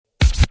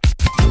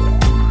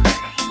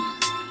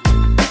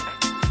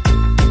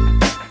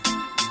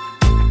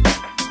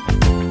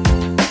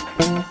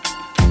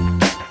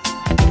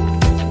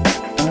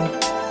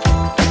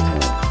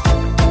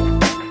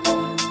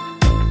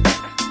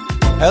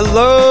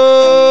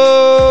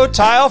Hello,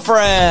 tile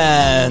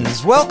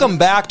friends. Welcome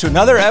back to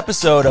another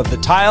episode of the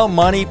Tile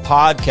Money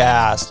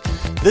Podcast.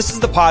 This is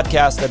the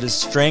podcast that is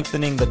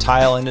strengthening the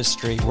tile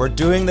industry. We're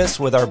doing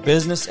this with our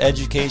business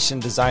education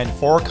designed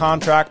for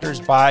contractors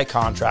by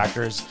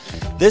contractors.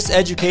 This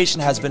education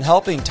has been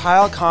helping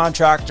tile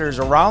contractors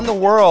around the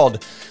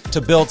world to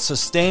build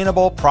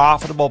sustainable,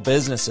 profitable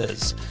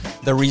businesses.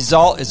 The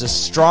result is a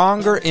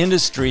stronger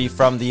industry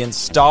from the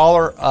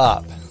installer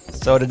up.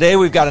 So today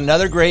we've got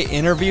another great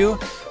interview.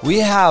 We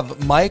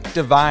have Mike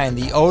Devine,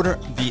 the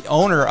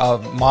owner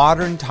of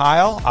Modern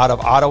Tile out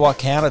of Ottawa,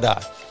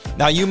 Canada.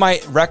 Now you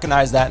might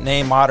recognize that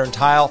name, Modern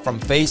Tile, from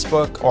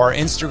Facebook or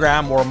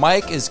Instagram, where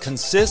Mike is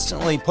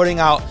consistently putting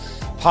out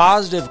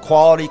positive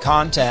quality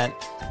content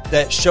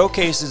that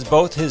showcases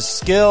both his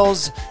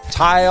skills,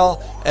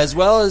 tile, as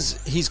well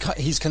as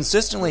he's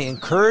consistently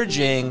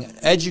encouraging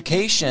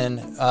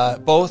education,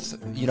 both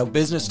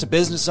business to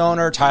business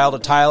owner, tile to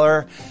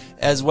tiler,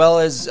 as well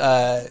as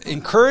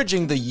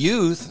encouraging the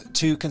youth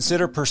to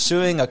consider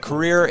pursuing a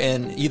career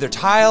in either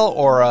tile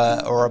or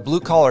a blue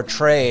collar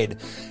trade.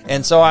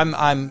 And so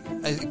I'm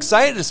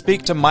excited to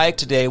speak to Mike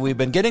today. We've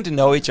been getting to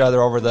know each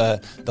other over the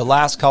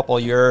last couple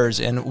of years,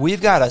 and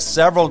we've got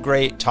several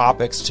great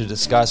topics to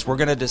discuss. We're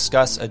going to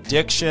discuss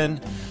addiction,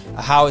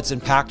 how it's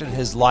impacted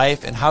his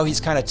life, and how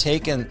he's kind of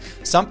taken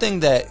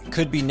something that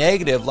could be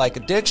negative like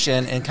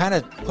addiction and kind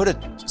of put a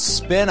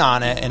spin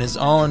on it in his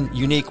own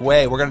unique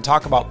way. We're going to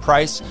talk about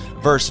price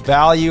versus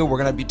value. We're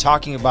going to be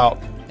talking about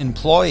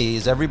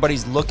employees.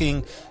 Everybody's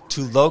looking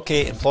to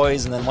locate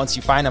employees, and then once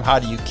you find them, how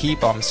do you keep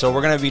them? So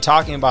we're going to be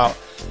talking about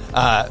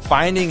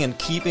finding and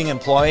keeping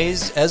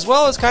employees, as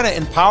well as kind of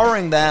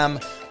empowering them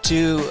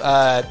to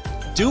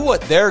do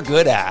what they're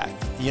good at.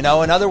 In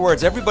other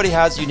words, everybody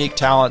has unique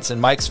talents,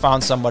 and Mike's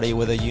found somebody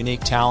with a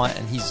unique talent,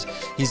 and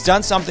he's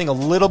done something a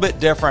little bit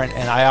different,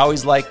 and I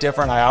always like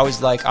different. I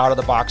always like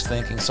out-of-the-box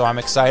thinking, so I'm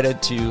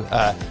excited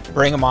to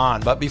bring him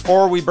on. But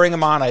before we bring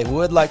him on, I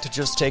would like to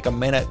just take a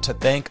minute to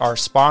thank our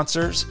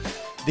sponsors.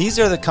 These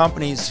are the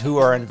companies who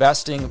are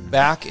investing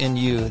back in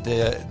you,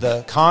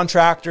 the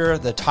contractor,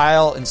 the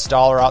tile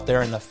installer out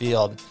there in the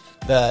field.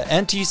 The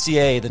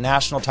NTCA, the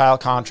National Tile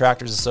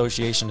Contractors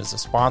Association, is a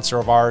sponsor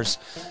of ours.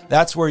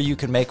 That's where you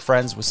can make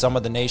friends with some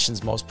of the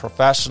nation's most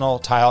professional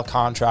tile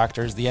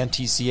contractors. The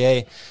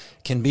NTCA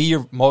can be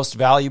your most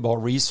valuable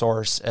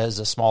resource as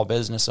a small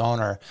business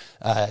owner.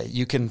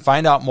 You can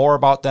find out more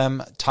about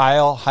them,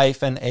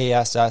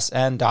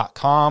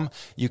 tile-assn.com.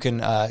 You can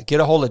get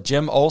a hold of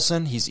Jim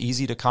Olson. He's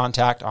easy to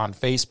contact on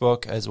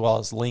Facebook as well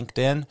as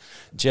LinkedIn.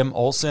 Jim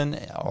Olson,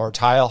 or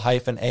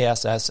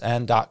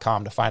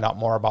tile-assn.com to find out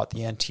more about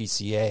the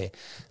NTCA.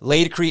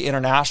 Laticrete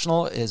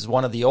International is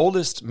one of the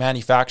oldest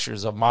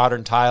manufacturers of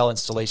modern tile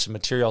installation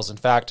materials. In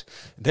fact,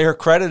 they're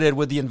credited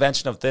with the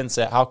invention of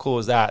thinset. How cool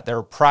is that?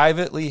 They're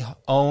privately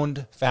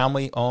owned,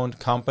 family-owned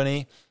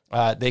company.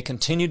 They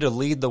continue to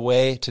lead the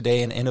way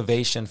today in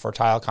innovation for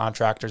tile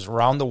contractors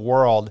around the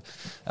world.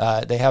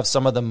 They have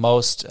some of the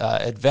most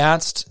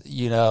advanced,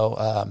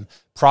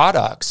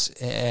 products,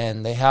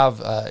 and they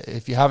have,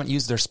 if you haven't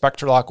used their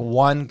SpectraLock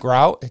 1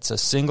 grout, it's a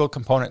single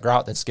component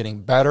grout that's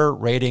getting better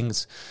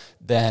ratings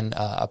than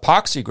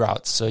epoxy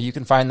grouts. So you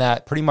can find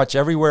that pretty much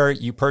everywhere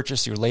you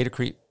purchase your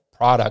Laticrete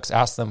products.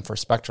 Ask them for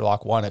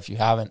SpectraLock 1 if you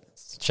haven't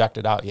checked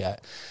it out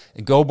yet.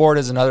 And GoBoard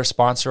is another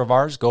sponsor of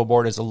ours.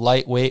 GoBoard is a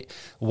lightweight,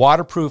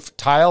 waterproof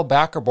tile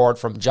backer board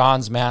from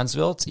Johns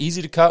Mansville. It's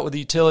easy to cut with a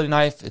utility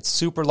knife. It's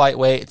super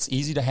lightweight. It's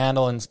easy to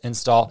handle and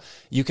install.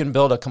 You can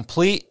build a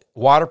complete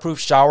waterproof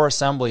shower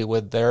assembly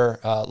with their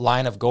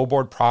line of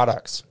GoBoard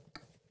products.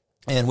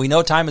 And we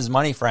know time is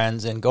money,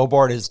 friends, and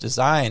GoBoard is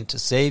designed to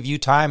save you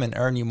time and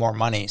earn you more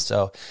money.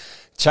 So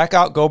check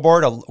out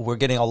GoBoard. We're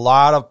getting a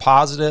lot of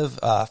positive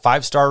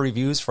 5-star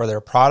reviews for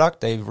their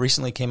product. They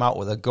recently came out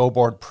with a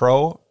GoBoard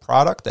Pro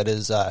product that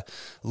is a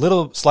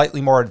little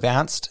slightly more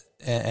advanced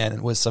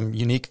and with some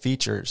unique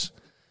features.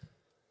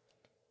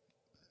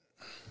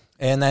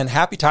 And then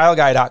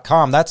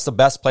happytileguy.com, that's the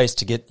best place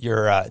to get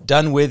your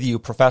done-with-you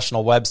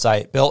professional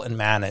website built and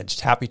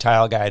managed,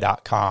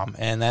 happytileguy.com.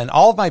 And then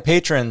all of my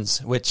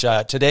patrons, which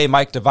today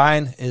Mike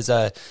Devine is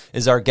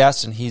our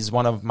guest, and he's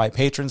one of my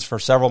patrons for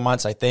several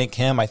months. I thank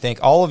him. I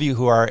thank all of you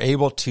who are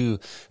able to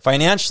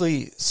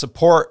financially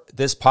support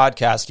this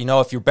podcast.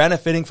 If you're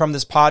benefiting from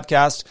this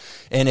podcast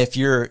and if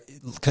you're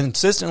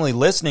consistently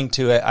listening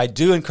to it, I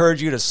do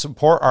encourage you to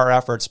support our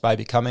efforts by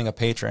becoming a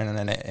patron,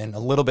 and a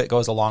little bit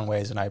goes a long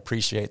ways, and I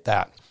appreciate that.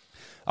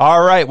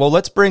 All right, well,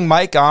 let's bring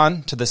Mike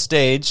on to the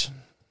stage.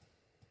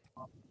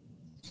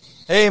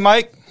 Hey,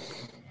 Mike.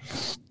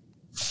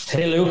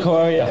 Hey, Luke, how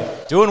are you?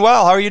 Doing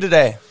well. How are you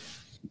today?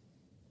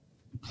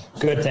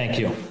 Good, thank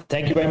you.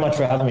 Thank you very much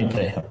for having me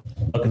today.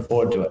 Looking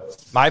forward to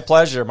it. My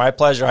pleasure. My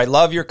pleasure. I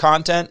love your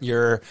content.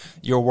 Your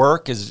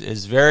work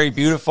is very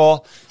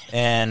beautiful,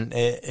 and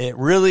it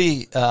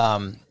really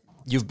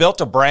you've built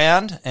a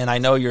brand. And I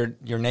know your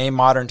name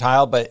Modern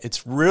Tile, but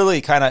it's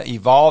really kind of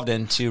evolved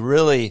into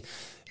really,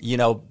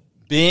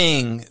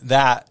 being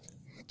that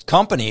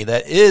company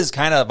that is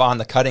kind of on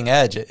the cutting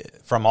edge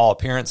from all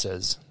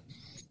appearances.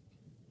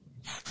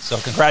 So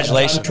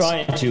congratulations. I'm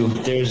trying to.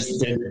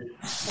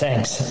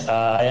 Thanks.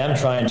 I am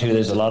trying to.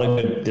 There's a lot of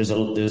good.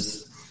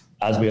 There's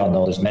as we all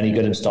know, there's many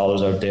good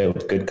installers out there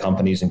with good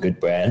companies and good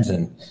brands,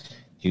 and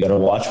you got to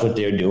watch what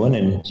they're doing,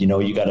 and you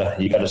got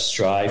to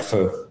strive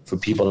for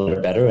people that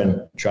are better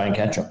and try and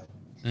catch them.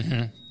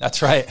 Mm-hmm.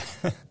 That's right.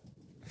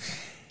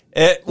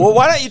 Well,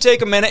 why don't you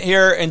take a minute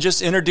here and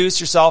just introduce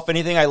yourself,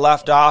 anything I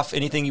left off,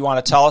 anything you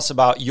want to tell us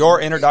about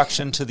your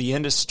introduction to the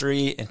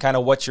industry and kind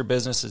of what your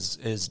business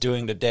is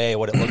doing today,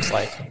 what it looks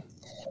like.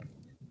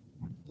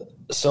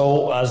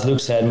 So as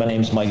Luke said, my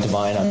name is Mike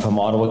Devine. I'm from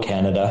Ottawa,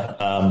 Canada.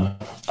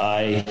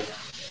 I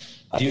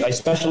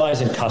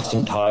specialize in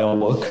custom tile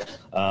work.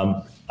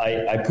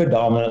 I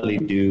predominantly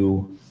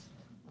do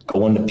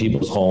go into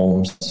people's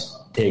homes,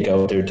 take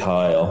out their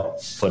tile,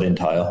 put in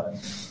tile,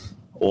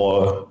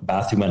 or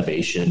bathroom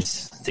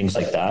renovations, things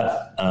like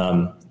that.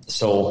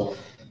 So,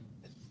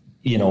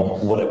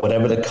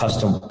 whatever the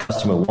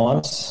customer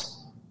wants,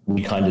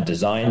 we kind of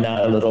design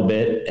that a little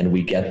bit, and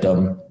we get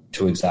them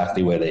to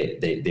exactly where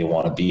they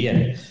want to be.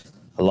 And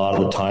a lot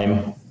of the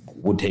time,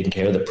 we're taking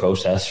care of the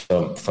process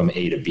from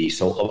A to B.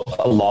 So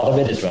a lot of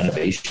it is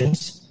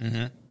renovations.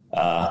 Mm-hmm.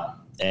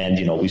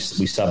 And we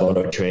sub out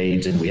our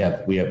trades, and we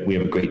have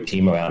a great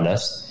team around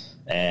us,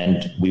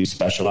 and we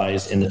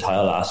specialize in the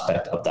tile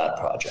aspect of that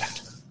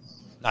project.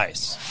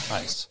 Nice.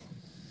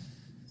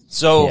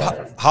 So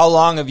how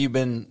long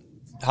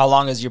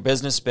has your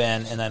business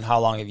been, and then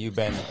how long have you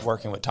been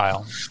working with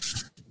tile?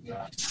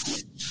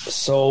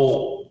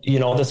 So,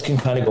 this can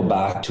kind of go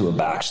back to a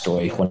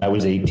backstory. When I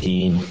was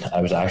 18,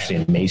 I was actually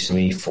in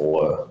masonry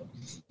for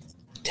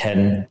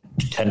 10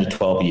 to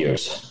 12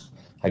 years.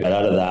 I got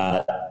out of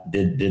that,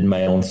 did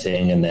my own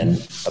thing, and then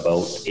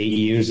about 8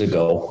 years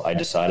ago, I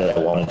decided I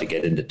wanted to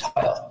get into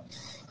tile.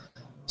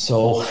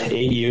 So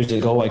 8 years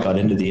ago, I got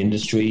into the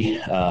industry,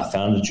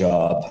 found a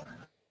job,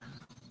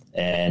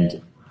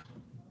 and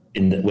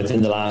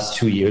within the last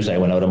 2 years, I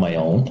went out on my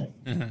own.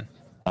 Mm-hmm.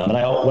 When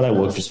I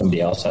worked for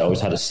somebody else, I always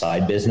had a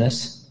side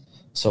business.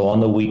 So on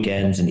the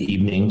weekends and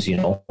evenings,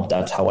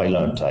 that's how I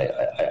learned.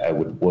 I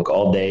would work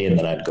all day, and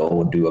then I'd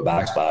go and do a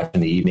backsplash in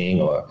the evening,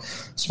 or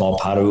small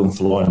powder room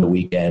floor on the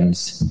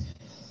weekends.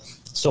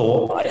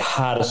 So I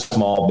had a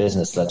small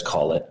business, let's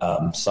call it,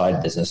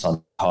 side business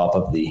on top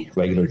of the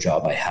regular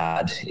job I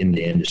had in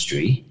the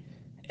industry.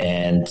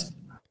 And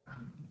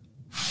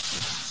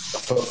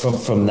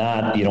from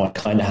that, I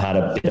kind of had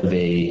a bit of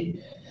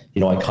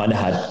I kind of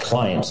had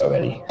clients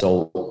already.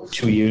 So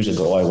 2 years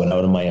ago, I went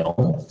out on my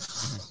own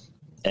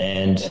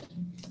and,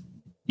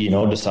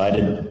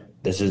 decided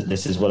this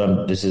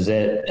is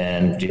it.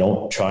 And,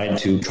 trying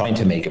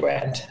to make a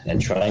brand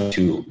and trying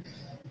to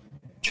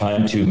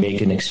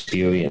make an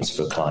experience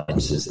for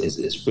clients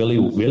is really,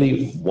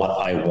 really what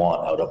I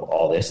want out of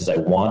all this. Is I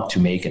want to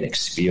make an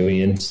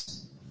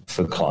experience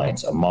for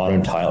clients, a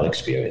modern tile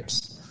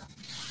experience.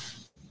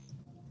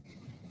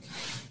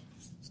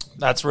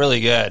 That's really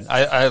good.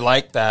 I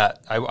like that.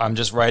 I'm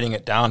just writing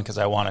it down because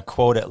I want to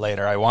quote it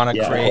later. I want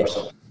to create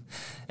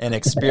an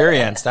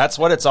experience. That's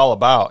what it's all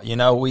about.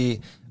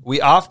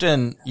 We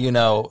often,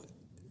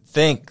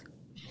 think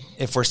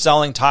if we're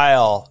selling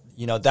tile,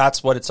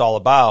 that's what it's all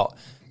about.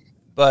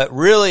 But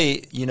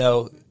really,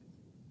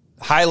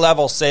 high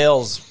level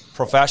sales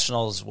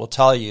professionals will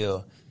tell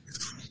you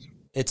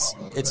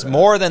it's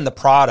more than the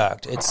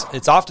product.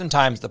 It's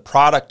oftentimes the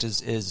product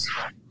is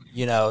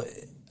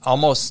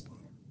almost,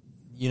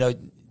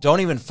 don't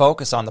even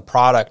focus on the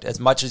product as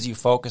much as you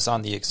focus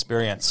on the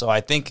experience. So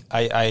I think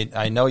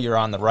I know you're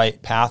on the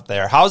right path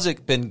there. How's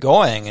it been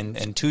going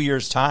in 2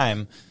 years'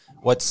 time?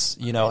 What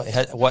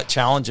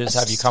challenges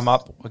have you come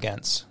up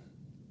against?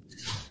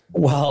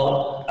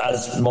 Well,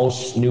 as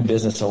most new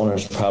business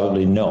owners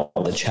probably know,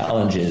 the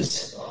challenge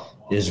is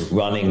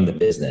running the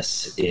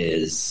business,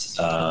 is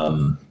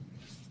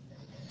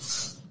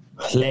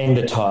laying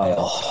the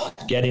tile,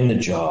 getting the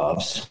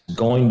jobs,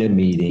 going to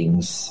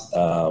meetings,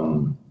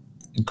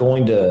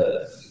 going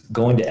to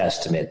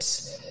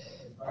estimates,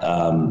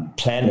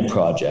 plan the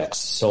projects.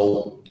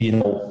 So,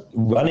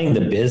 running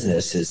the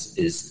business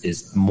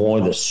is more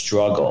the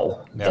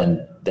struggle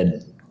than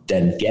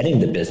getting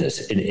the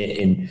business.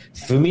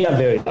 For me, I'm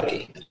very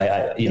lucky.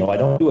 I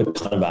don't do a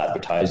ton of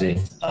advertising.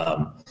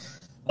 A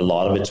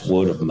lot of it's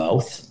word of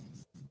mouth,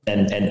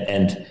 and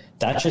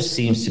that just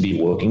seems to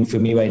be working for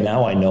me right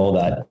now. I know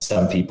that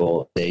some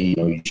people say,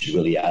 you should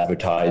really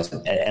advertise,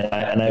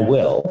 and I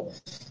will,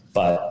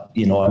 but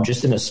I'm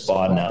just in a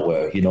spot now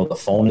where the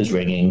phone is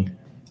ringing.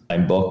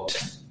 I'm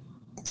booked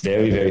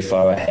very, very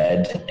far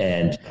ahead,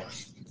 and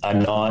I'm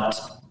not.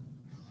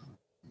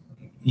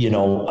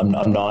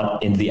 I'm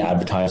not into the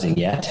advertising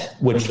yet,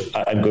 which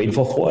I'm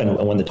grateful for. And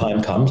when the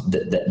time comes,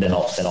 then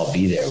I'll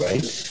be there.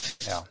 Right.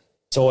 Yeah.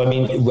 So,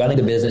 running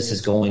the business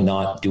is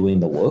not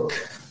doing the work.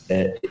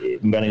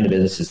 Running the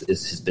business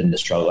has been the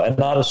struggle, and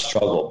not a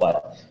struggle,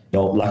 but,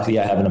 luckily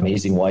I have an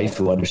amazing wife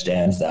who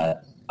understands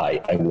that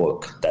I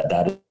work,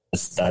 that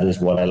is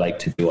what I like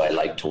to do. I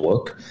like to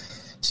work.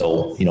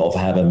 So, if I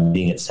have a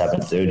meeting at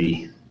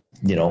 7:30,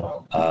 you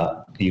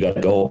got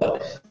to go,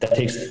 but that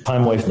takes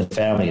time away from the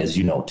family, as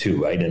you know,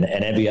 too, right? And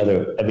every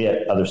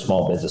other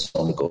small business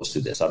owner goes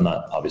through this. I'm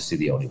not obviously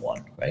the only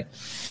one, right?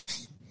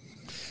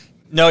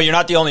 No, you're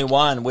not the only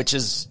one, which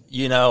is,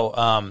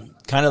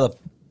 kind of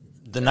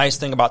the nice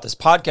thing about this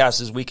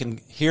podcast is we can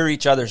hear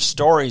each other's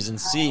stories and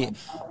see,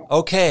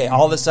 okay,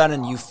 all of a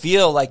sudden you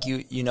feel like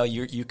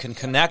you can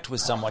connect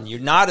with someone. You're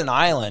not an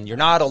island. You're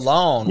not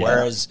alone. Yeah.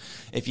 Whereas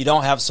if you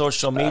don't have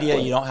social media,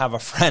 you don't have a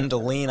friend to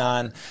lean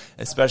on,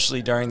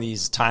 especially during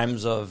these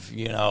times of,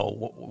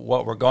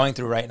 what we're going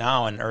through right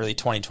now in early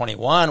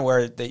 2021,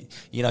 where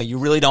you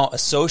really don't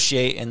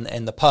associate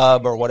in the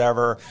pub or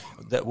whatever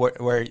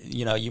where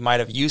you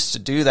might have used to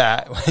do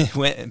that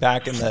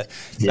back in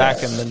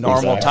the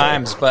normal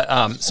times.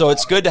 But so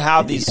it's good to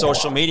have these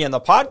social media and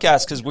the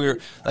podcast, because we're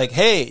like,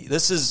 hey,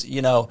 this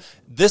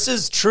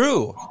is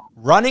true.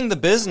 Running the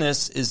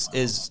business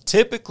is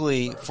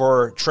typically,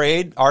 for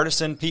trade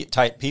artisan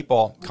type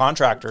people,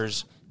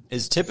 contractors,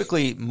 is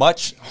typically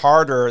much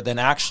harder than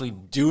actually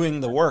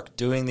doing the work,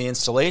 doing the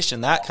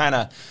installation. That kind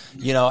of,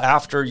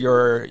 after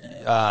your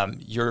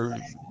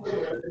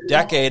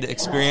decade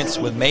experience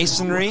with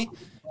masonry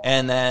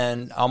and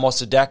then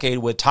almost a decade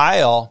with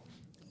tile,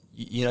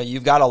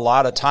 you've got a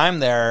lot of time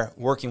there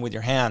working with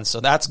your hands. So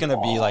that's going to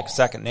be like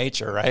second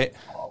nature, right?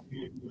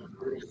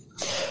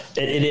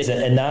 It is,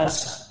 and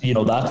that's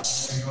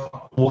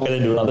we'll get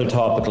into another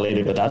topic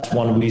later, but that's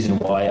one reason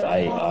why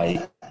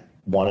I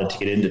wanted to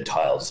get into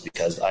tiles,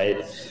 because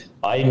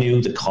I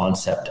knew the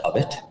concept of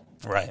it,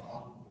 right?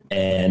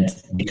 And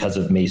because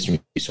of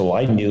masonry, so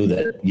I knew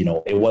that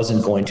it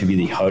wasn't going to be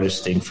the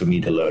hardest thing for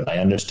me to learn. I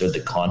understood the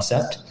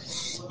concept.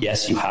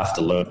 Yes, you have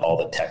to learn all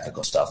the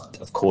technical stuff,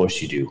 of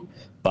course you do,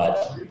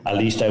 but at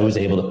least I was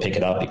able to pick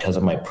it up because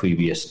of my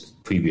previous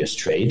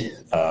trade.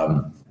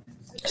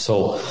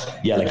 So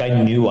yeah, like I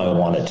knew I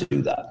wanted to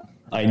do that.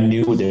 I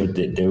knew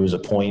there was a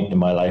point in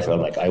my life where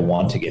I'm like, I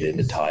want to get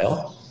into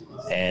tile,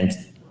 and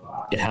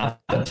it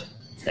happened.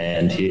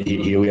 And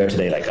here we are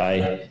today. Like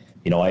I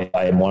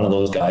am one of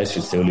those guys who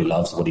thoroughly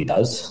loves what he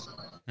does.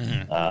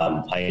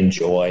 Mm-hmm. I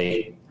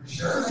enjoy,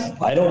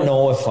 I don't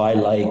know if I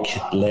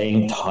like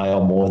laying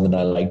tile more than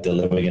I like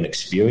delivering an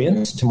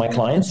experience to my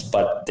clients,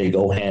 but they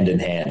go hand in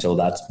hand. So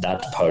that's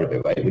part of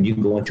it, right? When you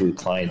go into a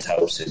client's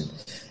house and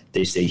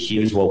they say,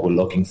 here's what we're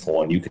looking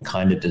for, and you can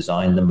kind of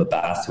design them a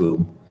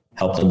bathroom,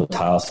 help them with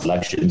tile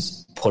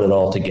selections, put it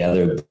all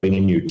together, bring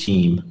in your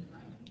team,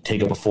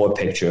 take a before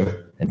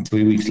picture, and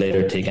 3 weeks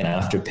later take an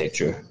after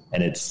picture,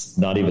 and it's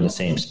not even the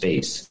same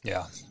space.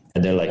 Yeah.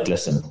 And they're like,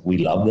 listen, we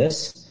love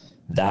this.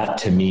 That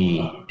to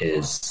me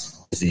is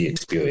the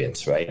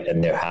experience, right?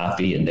 And they're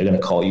happy, and they're going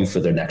to call you for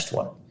their next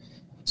one.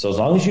 So as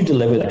long as you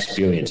deliver that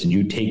experience and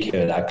you take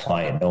care of that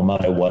client, no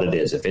matter what it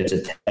is, if it's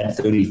a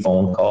 10:30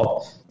 phone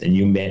call, then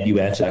you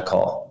answer that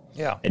call.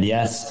 Yeah. And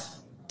yes,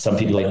 some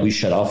people like, we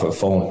shut off our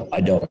phone.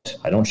 I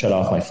don't shut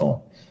off my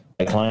phone.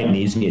 My client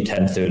needs me at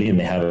 10:30 and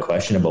they have a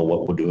question about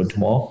what we're doing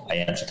tomorrow, I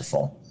answer the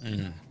phone.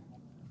 Mm.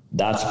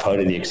 That's part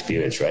of the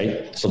experience,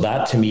 right? So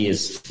that to me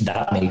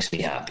that makes me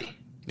happy.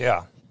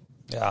 Yeah.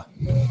 Yeah.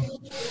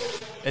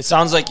 It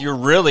sounds like you're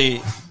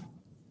really,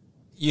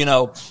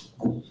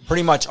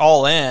 pretty much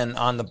all in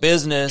on the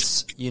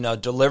business,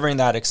 delivering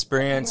that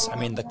experience. I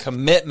mean, the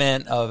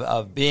commitment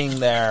of being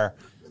there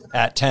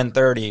at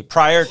 10:30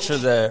 prior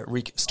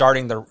to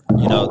starting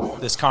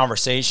this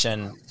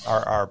conversation,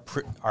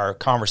 our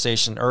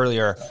conversation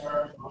earlier.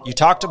 You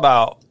talked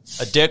about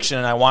addiction,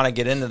 and I want to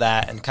get into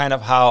that, and kind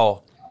of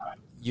how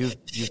you've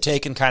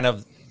taken kind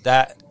of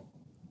that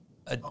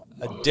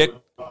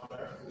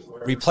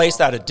replace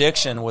that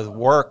addiction with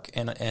work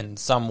in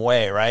some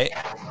way, right?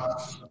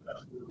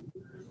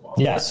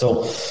 Yeah.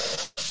 So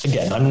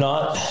again, I'm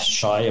not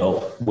shy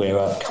of where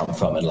I've come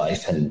from in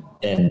life, and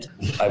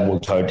I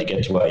worked hard to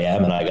get to where I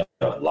am, and I got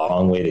a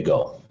long way to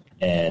go.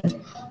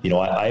 And,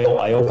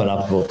 I open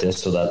up about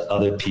this so that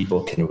other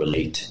people can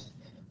relate,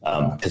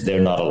 because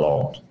they're not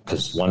alone.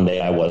 Because one day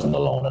I wasn't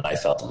alone and I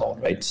felt alone.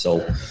 Right.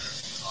 So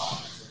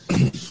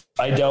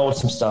I dealt with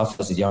some stuff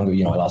as a younger,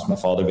 I lost my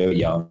father very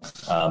young.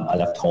 I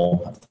left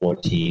home at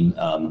 14,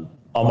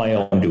 on my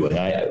own doing.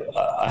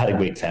 I had a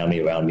great family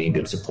around me and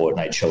good support,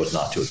 and I chose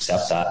not to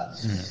accept that.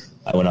 Mm.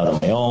 I went out on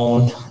my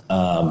own.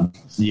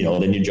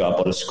 Then you drop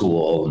out of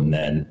school, and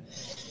then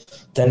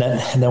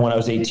when I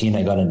was 18,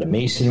 I got into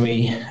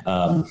masonry.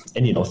 And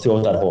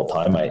throughout that whole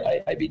time,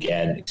 I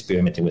began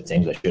experimenting with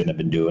things I shouldn't have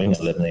been doing and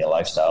living a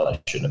lifestyle I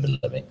shouldn't have been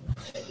living.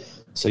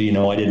 So,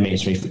 I did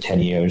masonry for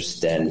 10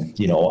 years. Then,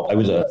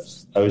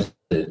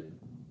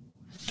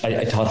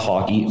 I taught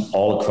hockey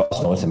all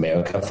across North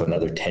America for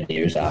another 10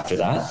 years after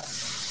that.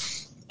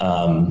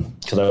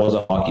 Because I was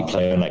a hockey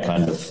player, and I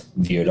kind of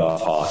veered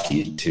off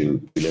hockey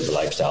to live a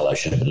lifestyle I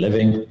shouldn't have been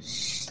living.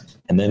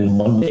 And then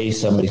one day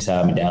somebody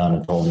sat me down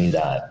and told me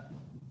that,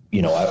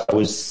 I'm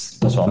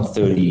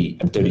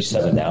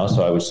 37 now,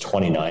 so I was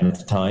 29 at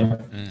the time.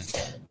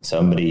 Mm.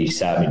 Somebody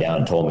sat me down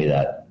and told me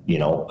that,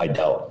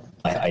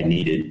 I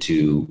needed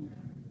to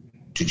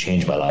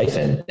change my life,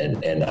 and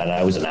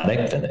I was an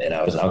addict, and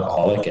I was an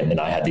alcoholic, and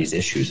I had these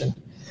issues. And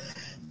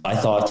I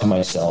thought to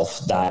myself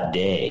that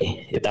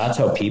day, if that's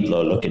how people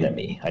are looking at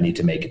me, I need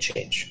to make a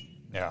change.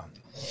 Yeah.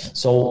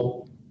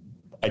 So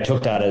I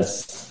took that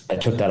as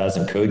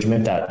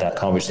encouragement, that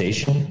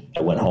conversation.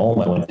 I went home,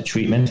 I went to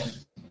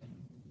treatment,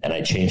 and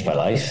I changed my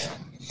life.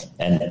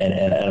 And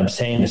I'm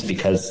saying this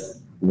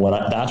because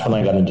that's when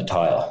I got into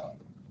tile.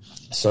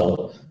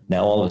 So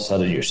now all of a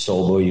sudden you're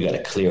sober, you got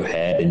a clear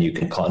head, and you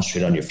can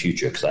concentrate on your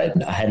future, because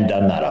I hadn't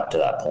done that up to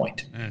that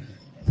point.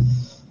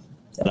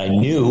 And I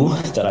knew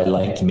that I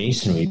liked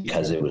masonry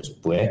because it was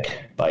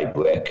brick by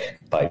brick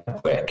by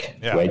brick,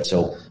 right?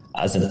 So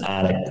as an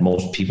addict,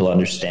 most people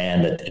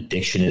understand that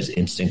addiction is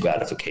instant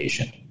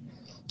gratification.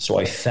 So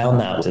I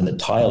found that within the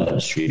tile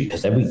industry,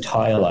 because every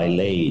tile I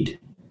laid,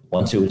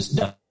 once it was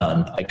done,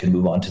 I could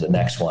move on to the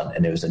next one,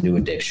 and there was a new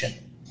addiction.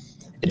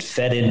 It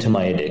fed into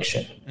my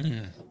addiction.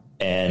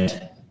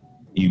 And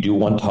you do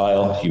one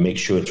tile, you make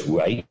sure it's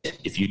right.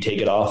 If you take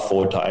it off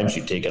 4 times,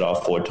 you take it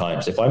off 4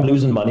 times. If I'm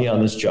losing money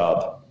on this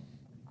job,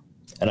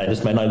 and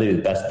this might not be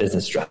the best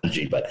business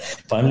strategy, but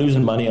if I'm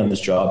losing money on this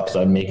job because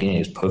I'm making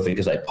it as perfect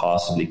as I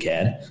possibly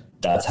can,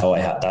 that's how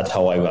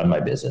I run my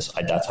business.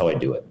 That's how I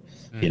do it.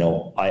 You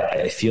know,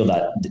 I feel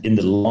that in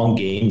the long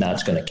game,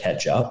 that's going to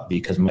catch up,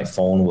 because my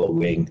phone will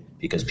ring,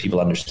 because people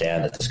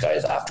understand that this guy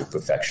is after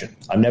perfection.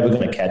 I'm never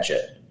going to catch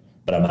it,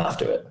 but I'm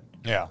after it.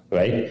 Yeah.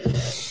 Right.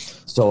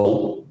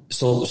 So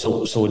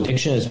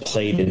addiction is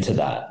played into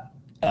that.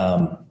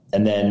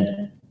 And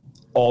then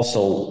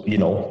also, you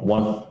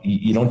know,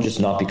 you don't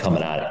just not become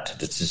an addict.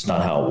 That's just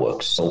not how it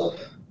works. So,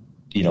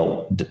 you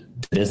know, the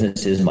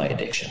business is my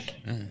addiction.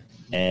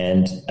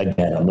 And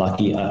again, I'm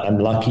lucky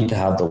to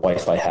have the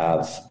wife I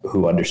have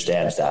who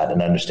understands that,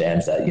 and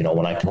understands that, you know,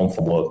 when I come home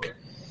from work,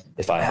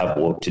 if I have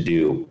work to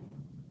do,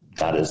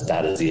 that is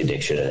the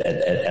addiction.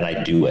 And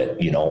I do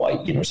it, you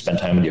know, spend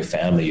time with your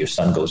family, your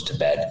son goes to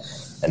bed,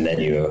 and then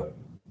you're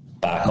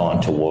back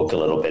on to work a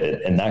little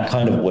bit. And that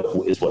kind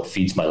of is what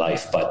feeds my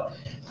life. But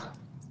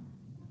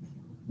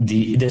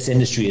this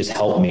industry has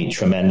helped me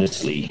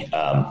tremendously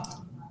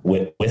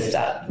with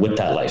that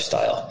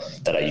lifestyle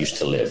that I used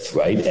to live,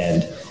 right?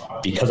 And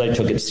because I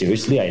took it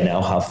seriously, I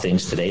now have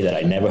things today that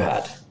I never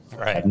had.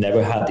 Right. I've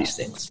never had these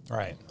things.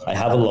 Right. I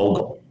have a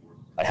logo,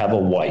 I have a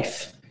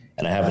wife,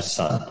 and I have a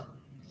son.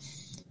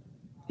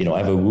 You know, I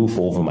have a roof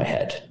over my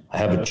head. I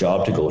have a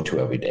job to go to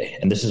every day.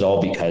 And this is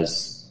all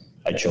because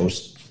I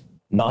chose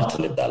not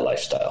to live that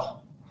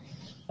lifestyle.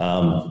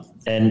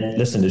 And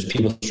listen, there's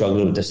people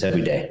struggling with this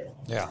every day.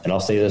 Yeah. And I'll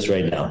say this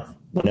right now.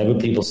 Whenever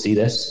people see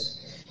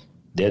this,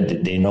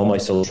 they know my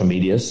social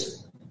medias.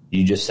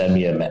 You just send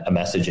me a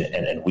message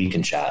and we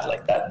can chat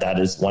like that. That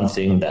is one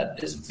thing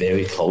that is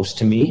very close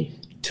to me,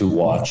 to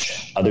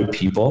watch other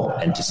people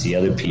and to see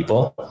other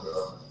people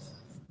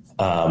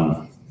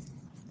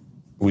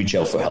reach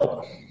out for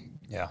help.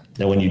 Yeah.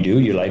 And when you do,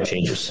 your life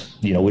changes.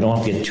 You know, we don't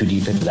have to get too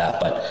deep into that,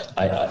 but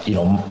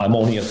I'm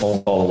only a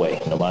phone call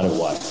away, no matter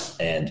what.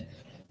 And,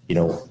 you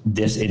know,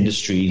 this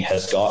industry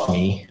has got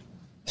me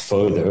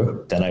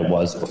further than I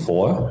was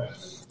before.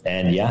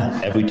 And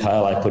yeah, every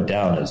tile I put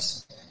down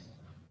is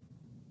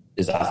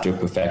after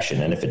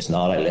perfection. And if it's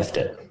not, I lift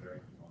it.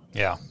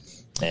 Yeah.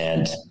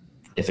 And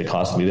if it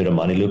costs me a bit of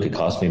money, Luke, it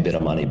costs me a bit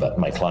of money, but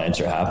my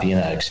clients are happy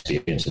and that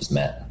experience is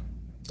met.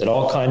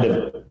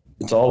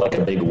 It's all like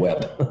a big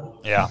web.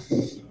 Yeah.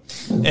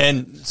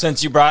 And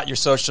since you brought your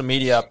social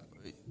media up,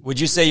 would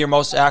you say you're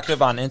most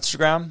active on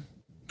Instagram?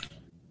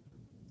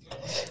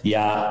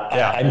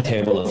 Yeah. I'm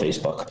terrible at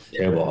Facebook.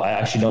 Terrible. I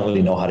actually don't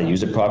really know how to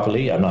use it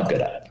properly. I'm not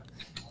good at it.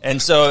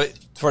 And so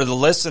for the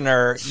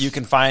listener, you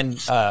can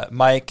find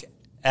Mike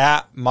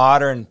at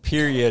modern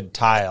period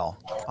tile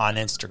on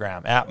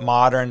Instagram, at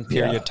modern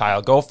period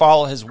tile. Go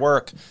follow his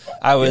work.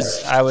 I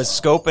was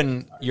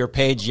scoping your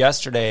page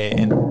yesterday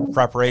in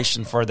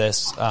preparation for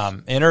this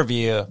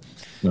interview.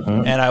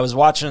 And I was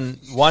watching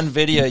one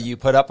video you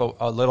put up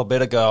a little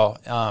bit ago.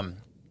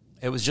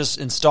 It was just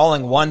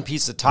installing one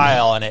piece of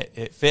tile, and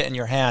it fit in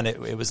your hand.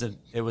 It was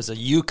a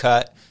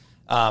U-cut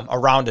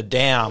around a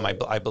dam,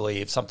 I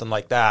believe, something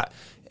like that.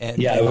 And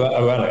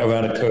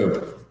around a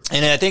curb.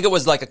 And I think it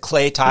was like a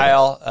clay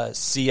tile, a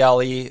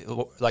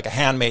CLE, like a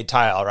handmade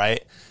tile,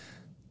 right?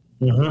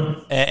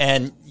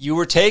 And you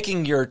were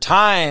taking your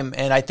time,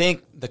 and I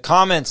think the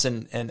comments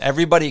and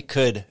everybody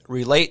could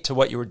relate to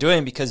what you were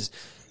doing, because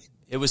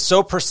it was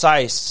so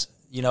precise,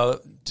 you know,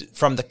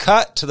 from the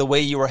cut to the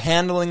way you were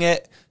handling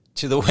it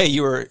to the way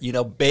you were,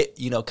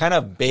 kind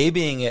of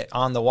babying it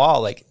on the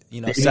wall, like,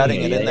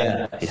 setting it in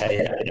there.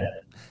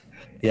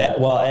 Yeah.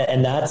 Well,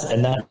 and that's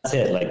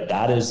it. Like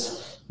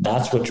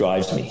that's what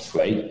drives me,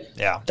 right?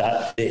 Yeah.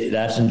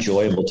 That's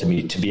enjoyable to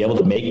me, to be able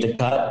to make the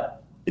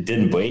cut. It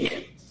didn't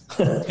break.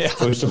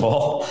 First of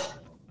all,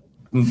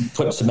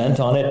 put cement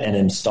on it and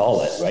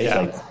install it, right?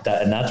 Like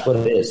that, and that's what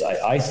it is.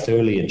 I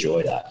thoroughly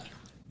enjoy that.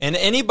 And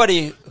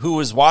anybody who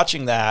was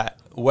watching that,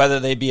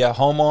 whether they be a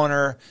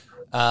homeowner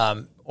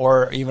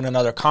or even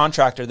another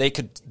contractor, they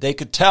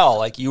could tell,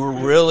 like, you were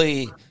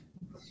really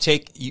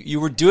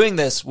you were doing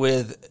this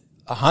with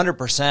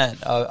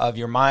 100% of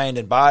your mind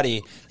and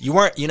body. You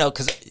weren't,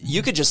 because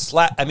you could just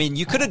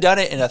you could have done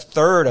it in a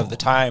third of the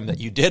time that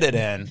you did it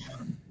in.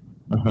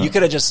 You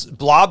could have just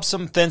blobbed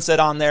some thinset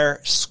on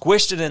there,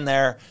 squished it in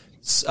there,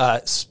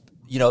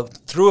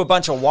 threw a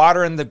bunch of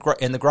water in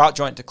the grout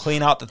joint to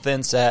clean out the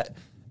thinset.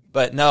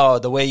 But no,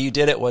 the way you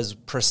did it was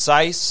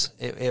precise.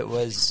 It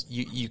was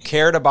you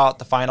cared about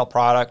the final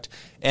product.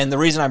 And the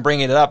reason I'm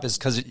bringing it up is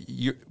because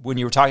when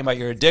you were talking about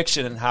your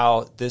addiction and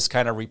how this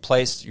kind of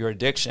replaced your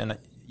addiction,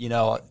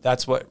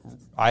 that's what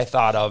I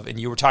thought of. And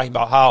you were talking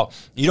about how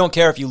you don't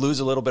care if you lose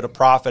a little bit of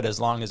profit as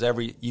long as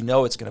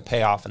it's going to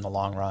pay off in the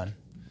long run,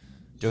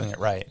 doing it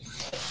right.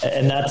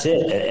 And that's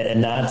it.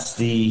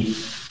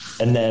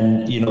 And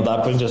then,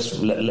 that brings us,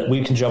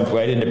 we can jump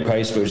right into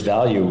price versus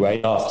value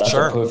right off. That's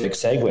a perfect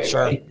segue,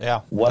 sure. Right?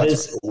 Yeah. What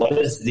is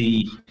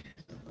the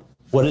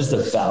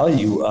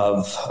value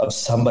of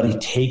somebody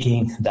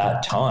taking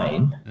that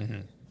time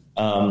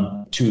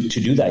to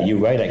do that? You're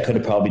right. I could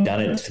have probably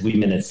done it in 3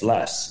 minutes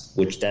less,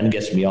 which then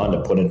gets me on to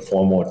put in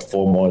four more of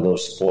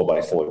those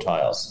 4x4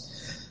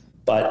 tiles.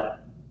 But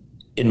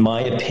in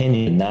my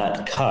opinion,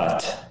 that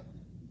cut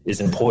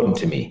is important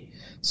to me.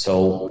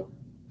 So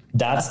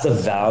that's the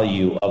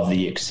value of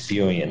the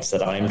experience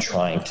that I'm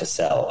trying to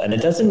sell. And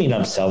it doesn't mean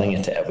I'm selling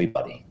it to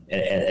everybody.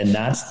 And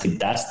that's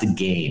the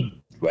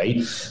game,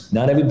 right?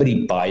 Not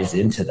everybody buys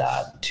into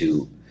that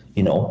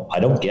I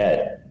don't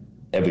get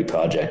every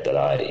project that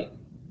I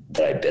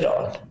bid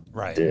on.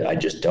 Right. I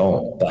just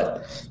don't.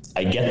 But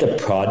I get the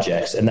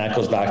projects, and that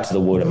goes back to the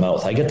word of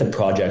mouth. I get the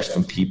projects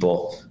from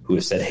people who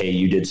have said, hey,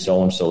 you did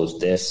so-and-so's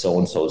this,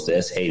 so-and-so's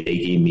this. Hey, they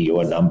gave me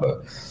your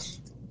number.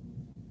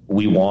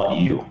 We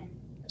want you.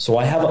 So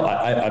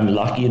I'm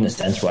lucky in the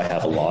sense where I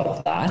have a lot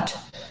of that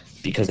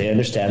because I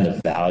understand the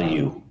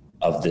value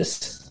of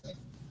this,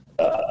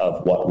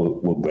 of what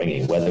we're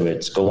bringing, whether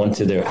it's going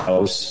to their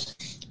house,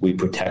 we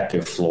protect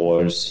their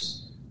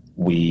floors,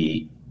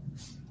 we,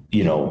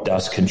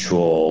 dust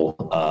control,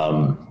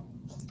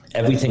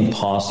 everything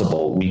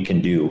possible we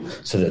can do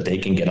so that they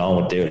can get on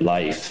with their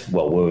life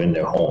while we're in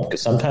their home.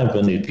 Because sometimes we're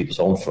in these people's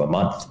home for a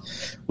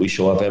month. We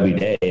show up every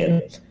day,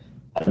 and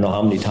I don't know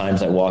how many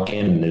times I walk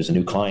in and there's a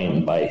new client,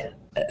 and by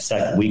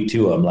second week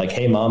 2, I'm like,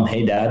 hey mom,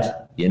 hey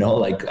dad,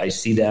 I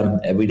see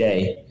them every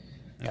day.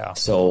 Yeah.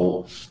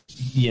 So,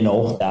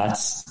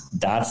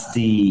 that's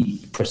the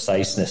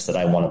preciseness that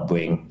I want to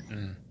bring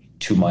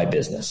to my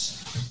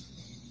business.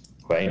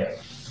 Right.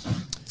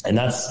 And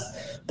that's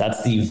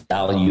the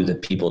value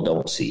that people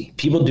don't see.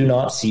 People do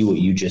not see what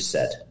you just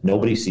said.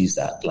 Nobody sees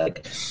that.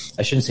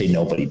 I shouldn't say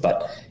nobody,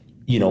 but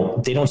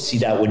they don't see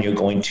that when you're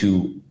going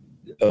to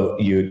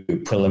your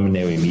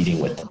preliminary meeting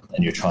with them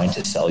and you're trying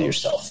to sell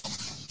yourself.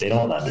 They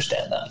don't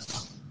understand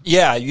that.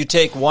 Yeah, you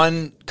take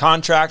one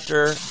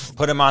contractor,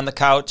 put him on the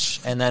couch,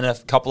 and then a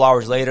couple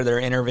hours later they're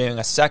interviewing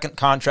a second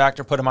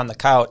contractor, put him on the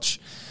couch.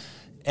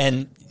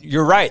 And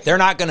you're right, they're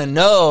not going to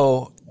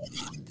know,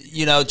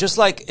 just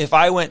like if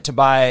I went to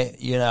buy,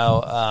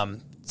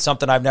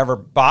 something I've never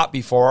bought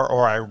before,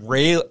 or I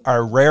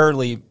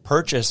rarely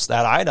purchase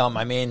that item.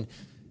 I mean,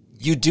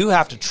 you do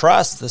have to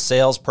trust the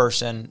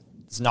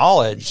salesperson's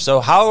knowledge. So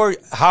how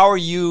are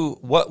you,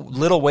 what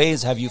little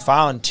ways have you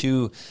found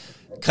to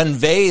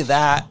convey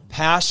that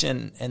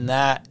passion and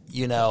that,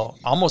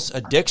 almost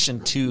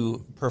addiction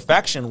to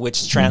perfection,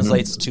 which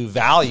translates to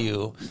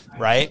value,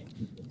 right?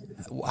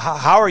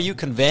 How are you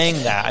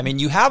conveying that? I mean,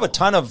 you have a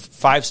ton of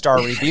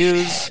 5-star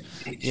reviews.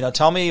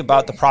 Tell me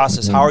about the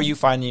process. How are you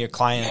finding your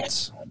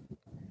clients?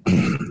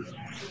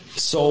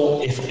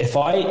 So if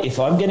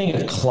I'm getting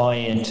a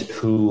client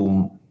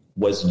who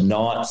was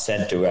not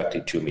sent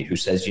directly to me, who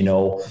says,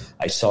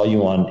 I saw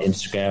you on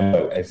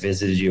Instagram, I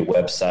visited your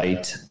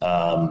website,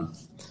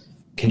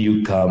 can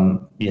you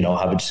come,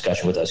 have a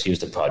discussion with us? Here's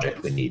the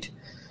project we need.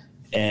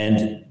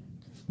 And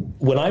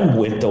when I'm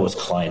with those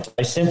clients,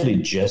 I simply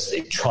just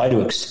try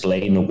to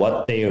explain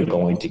what they are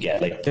going to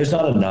get. There's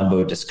not a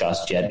number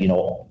discussed yet.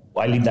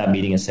 I leave that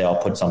meeting and say, I'll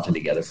put something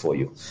together for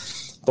you.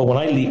 But when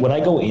I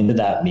go into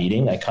that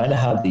meeting, I kind of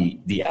have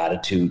the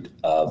attitude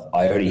of,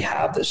 I already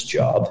have this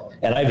job,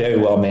 and I very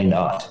well may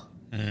not.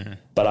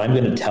 But I'm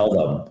going to tell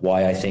them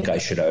why I think I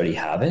should already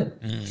have it.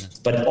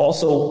 But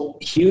also,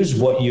 here's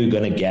what you're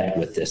going to get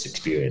with this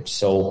experience.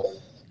 So,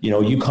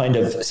 you kind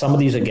of, some of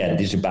these, again,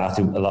 these are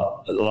bathroom, a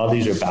lot of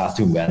these are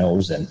bathroom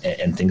renos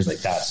and things like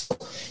that. So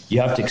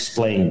you have to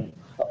explain.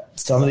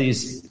 Some of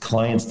these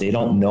clients, they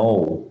don't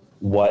know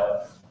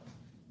what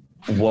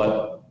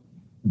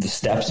the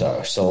steps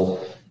are. So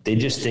they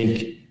just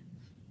think,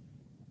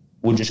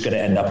 we're just going to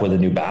end up with a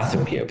new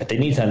bathroom here, but they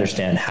need to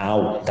understand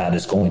how that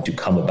is going to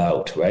come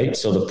about, right?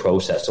 So the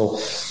process. So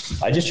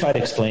I just try to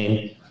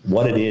explain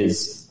what it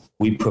is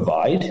we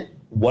provide,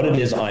 what it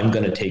is I'm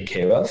going to take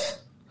care of,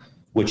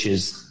 which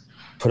is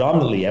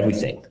predominantly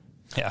everything.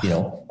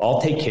 Yeah.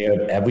 I'll take care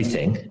of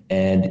everything,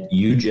 and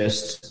you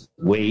just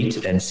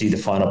wait and see the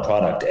final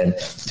product. And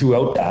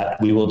throughout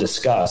that, we will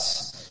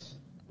discuss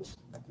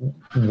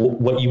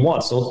what you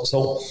want. So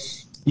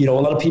a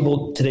lot of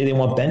people today, they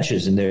want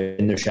benches in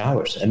their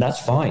showers, and that's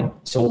fine.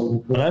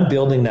 So when I'm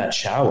building that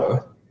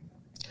shower,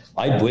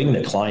 I bring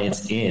the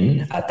clients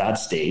in at that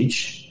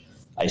stage.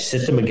 I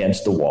sit them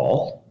against the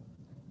wall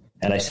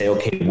and I say,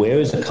 okay, where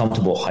is a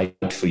comfortable height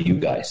for you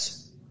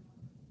guys?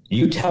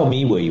 You tell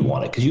me where you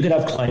want it. Because you could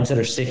have clients that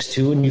are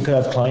 6'2" and you could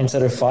have clients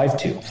that are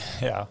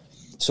 5'2". Yeah.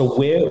 So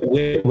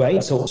where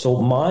right?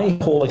 So my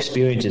whole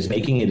experience is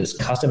making it as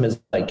custom as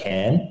I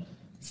can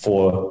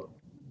for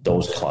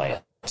those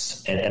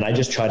clients. And I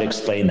just try to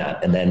explain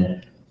that. And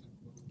then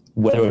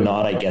whether or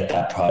not I get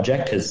that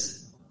project,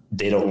 because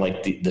they don't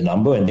like the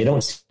number and they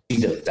don't see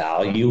the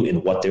value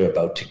in what they're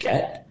about to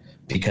get,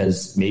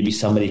 because maybe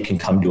somebody can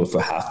come to it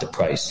for half the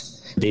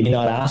price. They may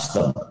not ask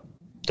them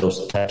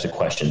those types of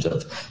questions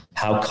of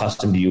how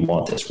custom do you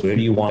want this? Where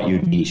do you want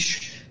your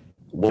niche?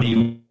 What do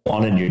you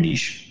want in your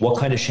niche? What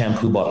kind of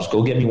shampoo bottles?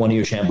 Go get me one of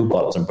your shampoo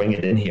bottles and bring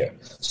it in here.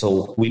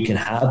 So we can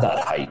have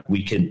that height.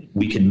 We can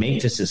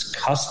make this as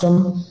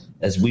custom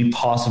as we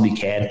possibly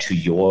can to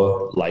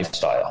your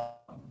lifestyle.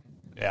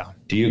 Yeah.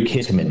 Do your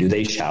kids come in? Do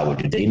they shower?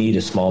 Do they need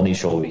a small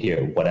niche over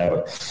here?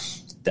 Whatever.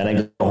 Then I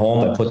go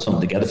home, I put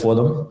something together for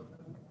them.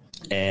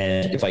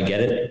 And if I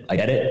get it, I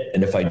get it.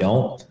 And if I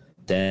don't,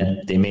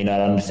 then they may not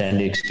understand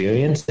the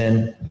experience.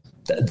 Then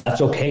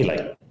that's okay.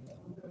 Like,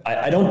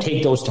 I don't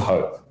take those to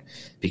heart,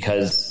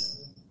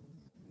 because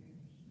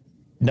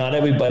not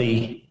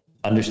everybody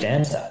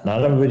understands that.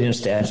 Not everybody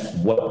understands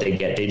what they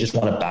get. They just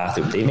want a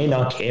bathroom. They may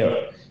not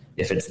care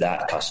if it's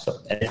that custom.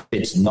 And if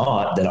it's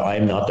not, then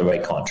I'm not the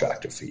right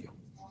contractor for you.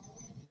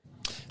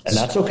 And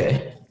that's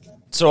okay.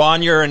 So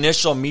on your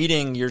initial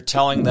meeting, you're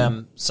telling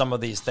them some of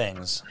these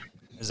things.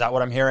 Is that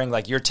what I'm hearing?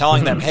 Like, you're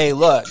telling them, hey,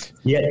 look,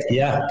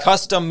 yeah,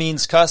 custom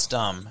means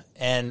custom.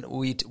 And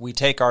we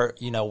take our,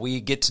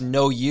 we get to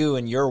know you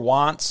and your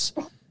wants.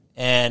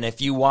 And if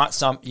you want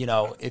some,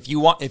 if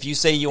you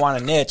say you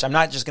want a niche, I'm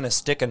not just going to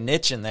stick a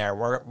niche in there.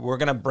 We're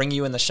going to bring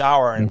you in the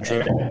shower and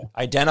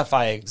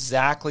identify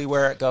exactly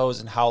where it goes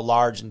and how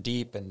large and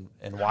deep and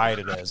wide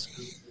it is.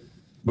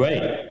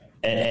 Right.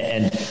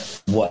 And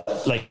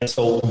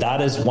so that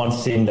is one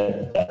thing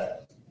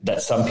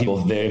that some people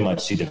very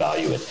much see the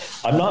value in.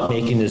 I'm not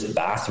making this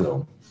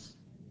bathroom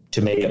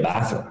to make a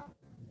bathroom.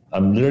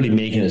 I'm literally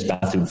making this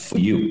bathroom for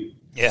you.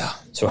 Yeah.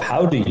 So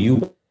how do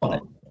you want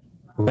it?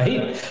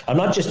 Right? I'm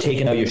not just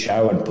taking out your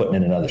shower and putting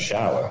in another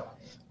shower,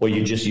 or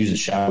you just use a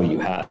shower you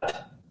had.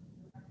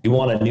 You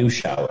want a new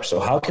shower. So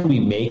how can we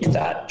make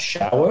that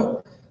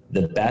shower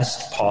the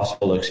best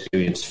possible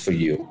experience for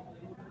you?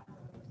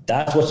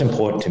 That's what's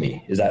important to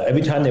me, is that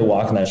every time they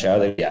walk in that shower,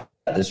 they go, yeah,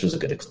 this was a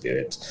good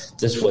experience.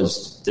 This is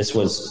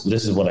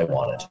what I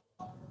wanted.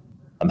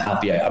 I'm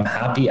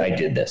happy I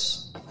did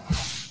this.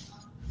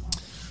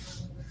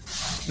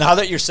 Now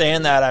that you're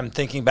saying that, I'm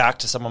thinking back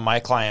to some of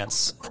my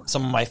clients,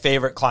 some of my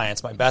favorite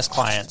clients, my best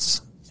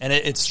clients. And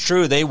it's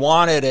true. They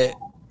wanted it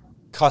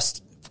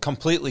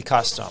completely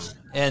custom.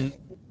 And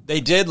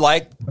they did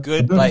like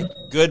good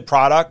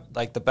product,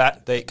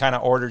 they kind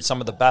of ordered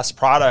some of the best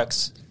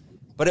products.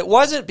 But it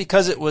wasn't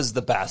because it was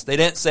the best. They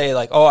didn't say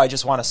like, oh, I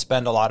just want to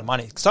spend a lot of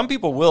money. Some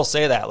people will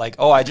say that, like,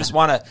 oh, I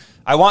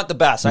want the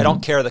best. I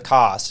don't care the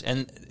cost.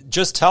 And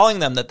just telling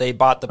them that they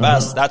bought the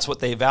best, that's what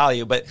they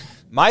value. But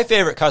my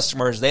favorite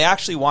customers, they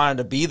actually wanted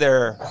to be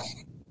there.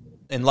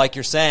 And like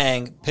you're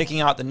saying,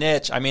 picking out the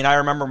niche. I mean, I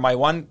remember my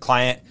one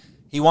client,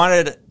 he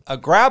wanted a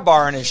grab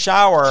bar in his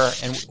shower,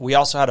 and we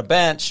also had a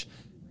bench,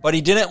 but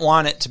he didn't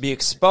want it to be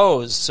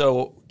exposed.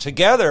 So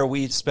together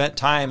we spent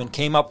time and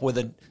came up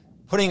with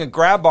putting a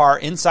grab bar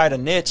inside a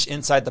niche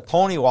inside the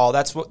pony wall.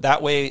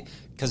 That way,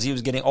 because he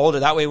was getting older,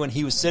 that way when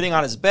he was sitting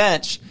on his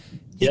bench,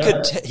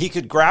 he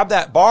could grab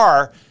that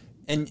bar,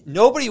 and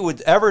nobody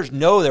would ever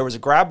know there was a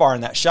grab bar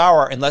in that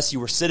shower unless you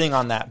were sitting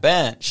on that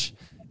bench.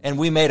 And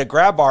we made a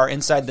grab bar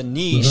inside the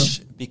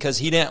niche because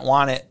he didn't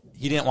want it.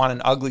 He didn't want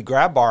an ugly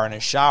grab bar in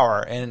his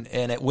shower. And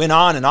it went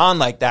on and on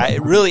like that.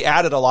 It really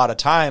added a lot of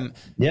time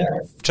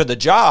to the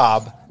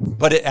job,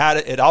 but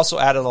it also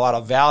added a lot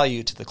of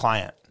value to the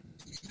client.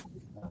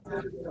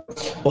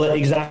 Well,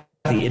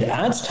 exactly. It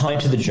adds time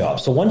to the job.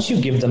 So once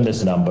you give them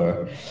this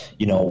number,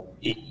 you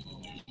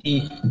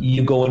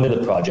go into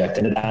the project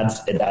and it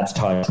adds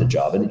time to the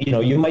job. And,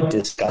 you might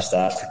discuss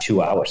that for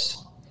 2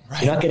 hours.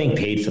 Right. You're not getting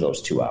paid for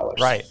those 2 hours.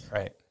 Right.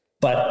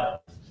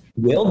 But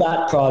will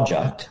that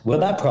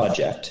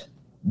project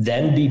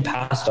then be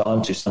passed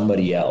on to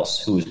somebody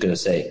else who is going to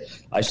say,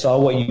 I saw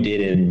what you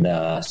did in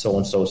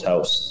so-and-so's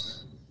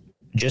house.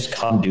 Just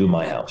come do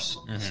my house.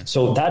 Mm-hmm.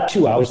 So that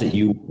 2 hours that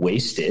you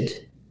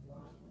wasted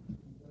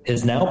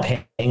is now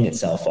paying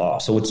itself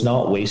off. So it's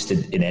not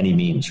wasted in any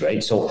means,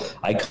 right? So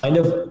I kind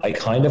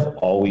of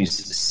always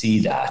see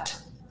that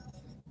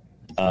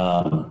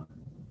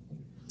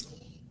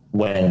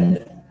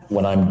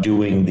when I'm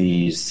doing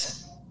these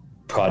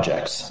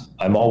projects,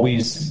 I'm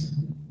always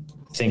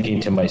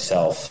thinking to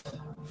myself,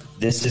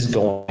 this is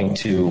going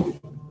to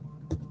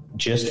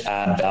just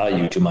add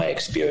value to my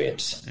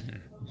experience.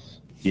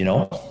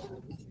 Mm-hmm.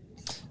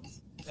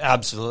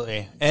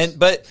 Absolutely.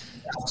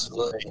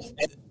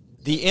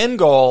 The end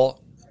goal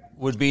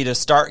would be to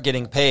start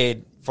getting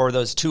paid for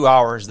those 2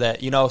 hours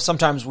that,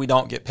 sometimes we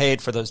don't get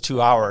paid for those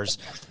 2 hours.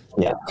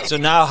 Yeah. So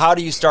now how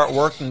do you start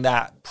working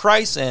that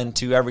price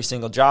into every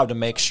single job to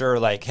make sure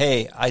like,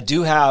 hey, I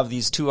do have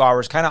these 2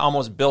 hours kind of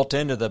almost built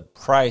into the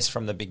price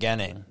from the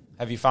beginning?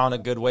 Have you found a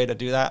good way to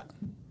do that?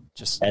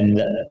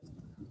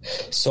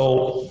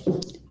 So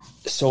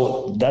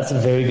that's a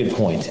very good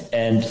point.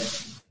 And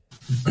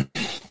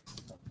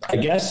I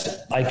guess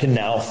I can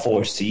now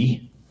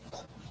foresee,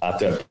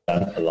 after I've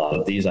done a lot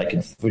of these, I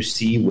can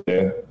foresee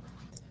where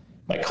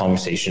my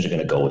conversations are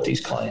going to go with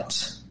these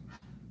clients.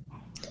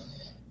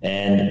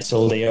 And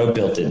so they are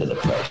built into the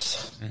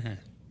price,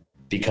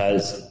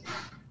 because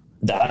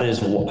that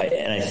is why,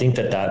 and I think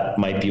that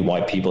might be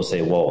why people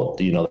say, well,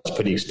 it's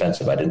pretty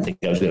expensive. I didn't think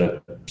I was going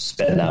to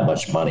spend that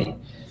much money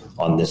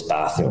on this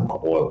bathroom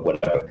or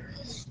whatever.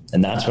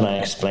 And that's when I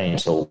explain.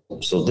 So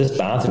this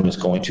bathroom is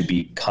going to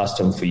be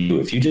custom for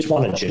you. If you just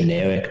want a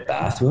generic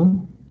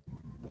bathroom,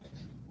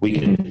 we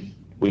can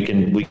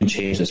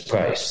change this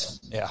price.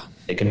 Yeah.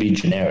 It can be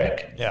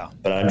generic. Yeah.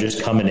 But I'm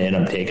just coming in,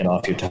 I'm taking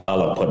off your tile,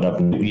 I'm putting up,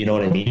 you know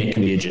what I mean? It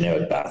can be a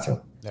generic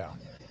bathroom. Yeah.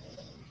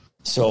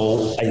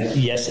 So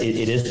yes,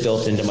 it is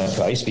built into my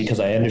price, because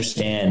I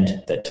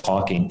understand that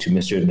talking to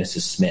Mr. and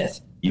Mrs.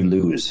 Smith, you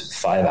lose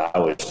 5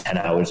 hours, 10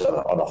 hours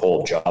on a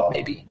whole job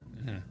maybe.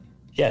 Mm-hmm.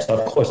 Yes,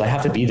 of course, I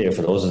have to be there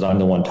for those as I'm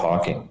the one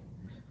talking.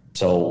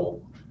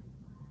 So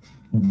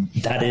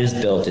that is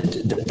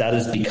that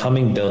is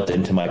becoming built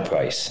into my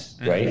price,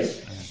 right?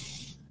 Mm-hmm.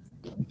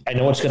 I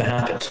know what's going to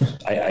happen.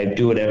 I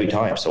do it every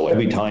time. So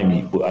every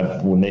time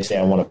when they say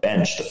I want a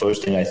bench, the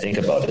first thing I think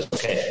about is,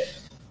 okay,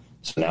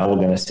 so now we're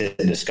going to sit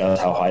and discuss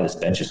how high this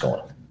bench is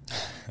going.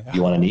 Yeah.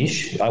 You want a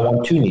niche? I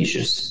want 2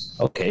 niches.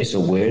 Okay, so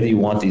where do you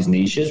want these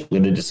niches? We're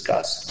going to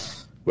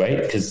discuss,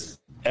 right? Because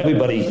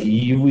everybody,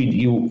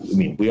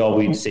 we all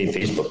read the same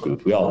Facebook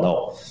group. We all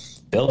know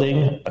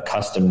building a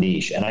custom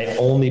niche, and I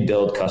only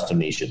build custom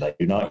niches. I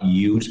do not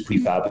use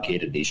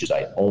prefabricated niches.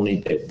 I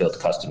only build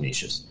custom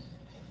niches.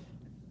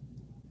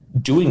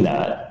 Doing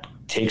that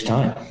takes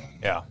time.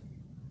 Yeah.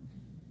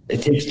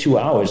 It takes 2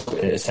 hours,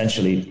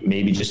 essentially,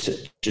 maybe just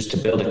to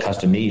build a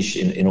custom niche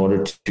in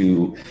order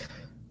to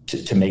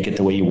make it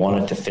the way you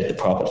want it to fit the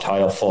proper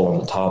tile, full on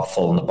the top,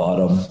 full on the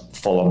bottom,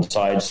 full on the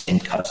sides, same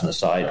cuts on the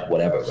side,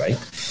 whatever, right?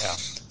 Yeah.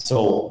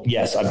 So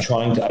yes, I'm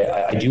trying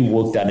to. I do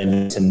work that in,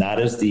 and that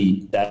is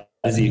the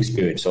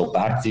experience. So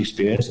back to the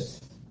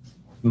experience.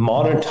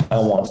 Modern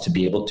Tile wants to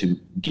be able to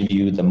give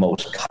you the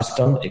most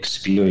custom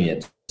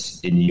experience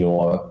in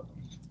your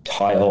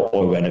tile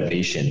or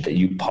renovation that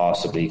you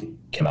possibly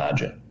can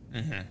imagine.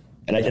 Mm-hmm.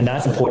 And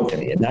that's important to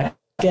me. And that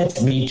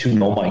gets me to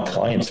know my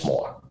clients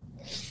more.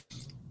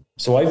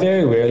 So I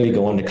very rarely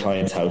go into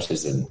clients'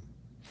 houses and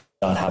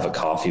not have a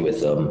coffee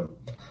with them,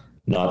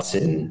 not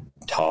sit and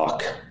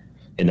talk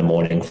in the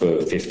morning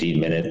for 15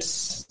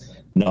 minutes,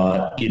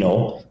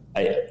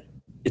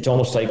 it's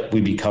almost like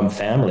we become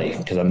family,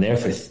 because I'm there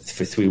for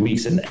 3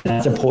 weeks. And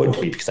that's important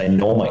to me, because I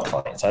know my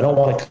clients. I don't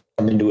want to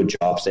come into a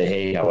job, say,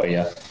 hey, how are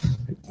you?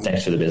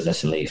 Thanks for the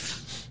business, and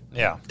leave.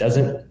 Yeah.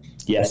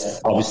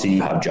 Yes, obviously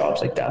you have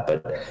jobs like that,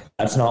 but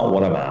that's not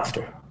what I'm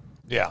after.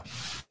 Yeah.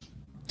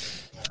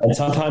 And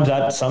sometimes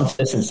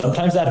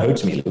that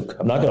hurts me, Luke.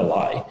 I'm not going to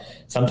lie.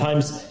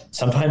 Sometimes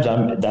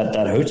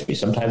that hurts me.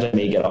 Sometimes I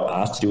may get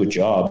asked to do a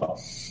job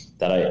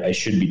that I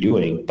should be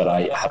doing, but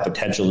I have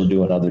potential to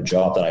do another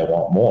job that I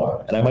want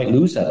more, and I might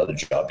lose that other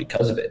job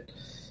because of it.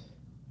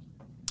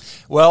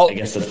 Well, I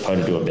guess that's part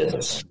of doing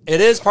business.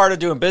 It is part of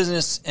doing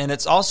business, and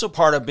it's also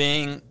part of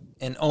being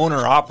an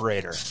owner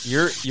operator.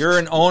 You're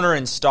an owner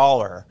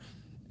installer,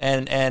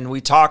 and we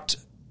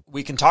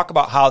can talk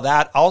about how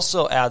that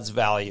also adds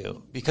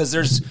value, because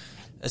there's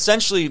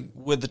essentially,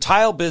 with the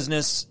tile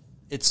business,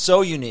 it's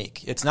so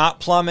unique. It's not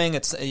plumbing.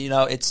 It's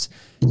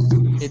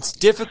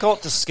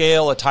difficult to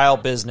scale a tile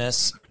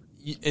business.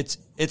 It's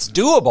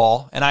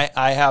doable, and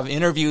I have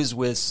interviews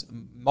with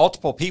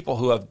multiple people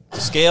who have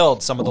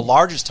scaled some of the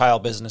largest tile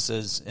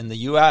businesses in the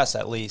U.S.,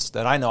 at least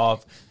that I know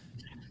of.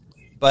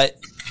 But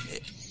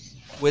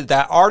with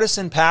that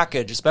artisan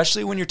package,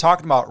 especially when you're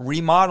talking about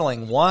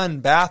remodeling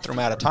one bathroom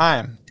at a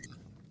time,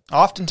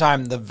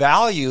 oftentimes the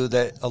value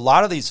that a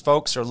lot of these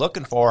folks are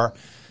looking for,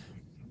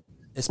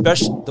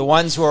 especially the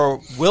ones who are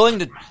willing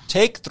to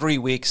take 3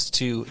 weeks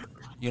to,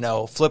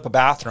 flip a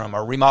bathroom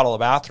or remodel a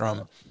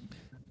bathroom,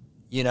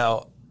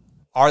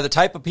 are the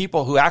type of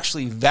people who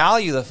actually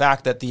value the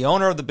fact that the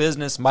owner of the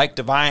business, Mike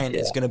Devine,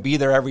 is going to be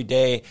there every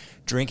day,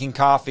 drinking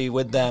coffee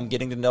with them,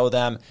 getting to know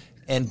them,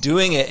 and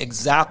doing it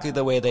exactly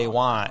the way they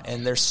want.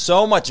 And there's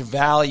so much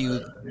value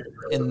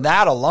in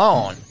that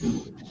alone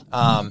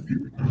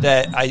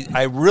that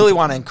I really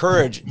want to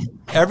encourage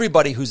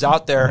everybody who's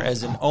out there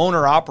as an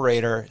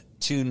owner-operator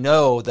to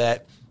know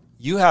that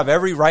you have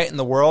every right in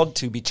the world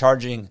to be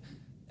charging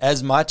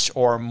as much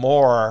or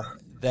more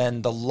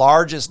than the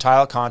largest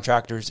tile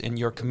contractors in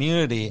your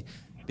community,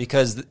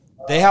 because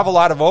they have a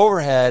lot of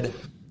overhead,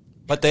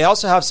 but they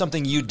also have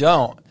something you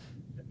don't.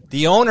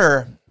 The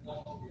owner,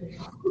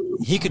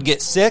 he could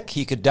get sick,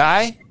 he could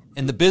die,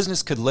 and the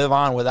business could live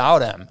on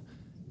without him.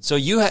 So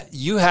you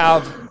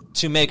have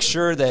to make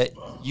sure that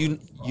you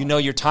you know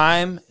your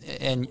time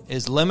and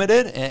is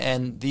limited,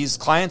 and these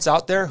clients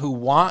out there who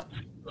want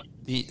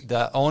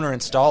the owner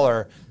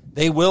installer,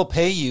 they will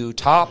pay you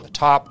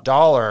top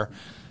dollar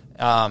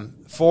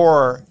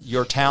for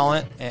your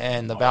talent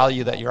and the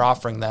value that you're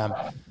offering them.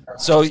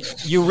 So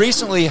you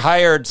recently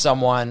hired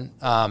someone,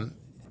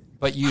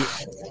 but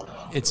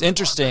it's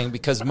interesting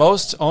because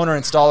most owner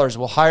installers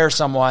will hire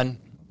someone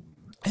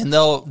and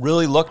they'll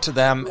really look to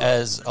them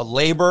as a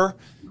labor,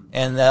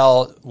 and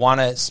they'll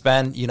want to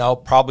spend,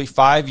 probably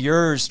 5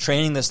 years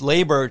training this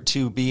labor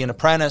to be an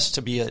apprentice,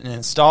 to be an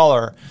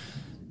installer.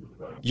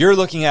 You're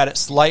looking at it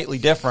slightly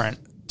different.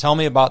 Tell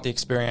me about the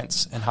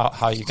experience and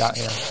how you got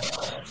here.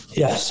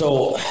 Yeah,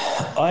 so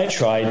I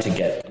tried to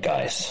get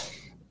guys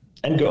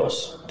and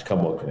girls to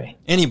come work with me.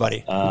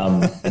 Anybody.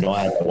 I had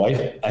my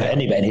wife.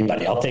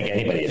 Anybody. I'll take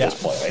anybody at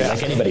this point, right?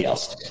 Like anybody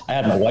else. I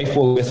had my wife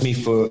work with me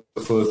for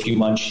a few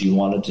months. She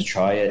wanted to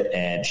try it,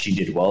 and she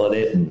did well at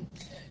it. And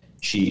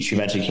she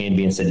eventually came to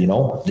me and said,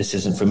 this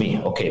isn't for me.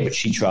 Okay, but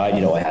she tried.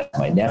 I had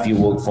my nephew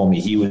work for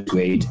me. He was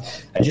great.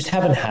 I just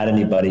haven't had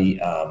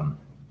anybody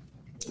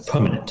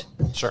permanent.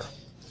 Sure.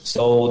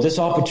 So this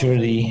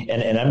opportunity,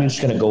 and I'm just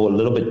going to go a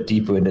little bit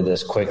deeper into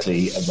this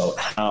quickly about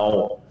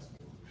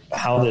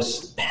how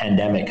this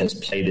pandemic has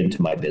played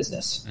into my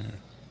business.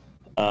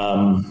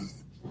 Mm-hmm.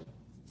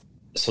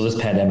 So this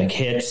pandemic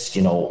hits,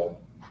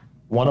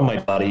 one of my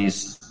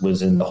buddies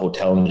was in the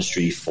hotel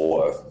industry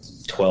for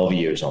 12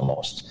 years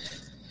almost.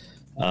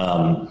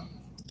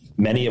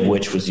 Many of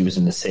which he was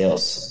in the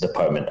sales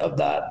department of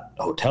that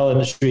hotel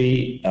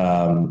industry,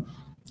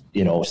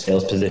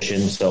 sales position.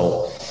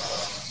 So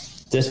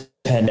this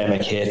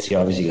pandemic hits, he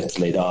obviously gets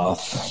laid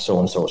off, so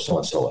and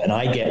so. And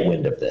I get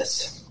wind of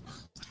this.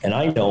 And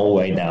I know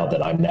right now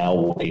that I'm now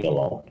working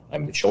alone.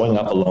 I'm showing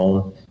up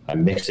alone.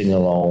 I'm mixing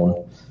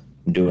alone.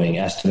 I'm doing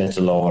estimates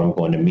alone. I'm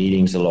going to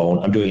meetings alone.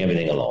 I'm doing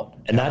everything alone.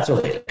 And that's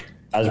okay.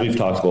 As we've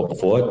talked about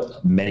before,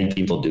 many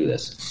people do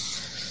this.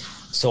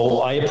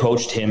 So I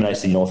approached him and I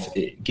said,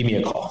 give me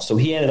a call. So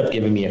he ended up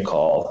giving me a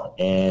call,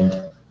 and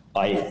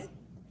I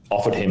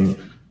offered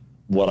him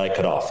what I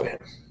could offer him.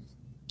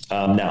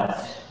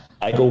 Now,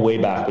 I go way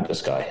back with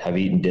this guy. I've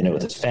eaten dinner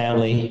with his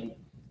family.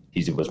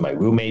 He was my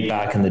roommate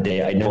back in the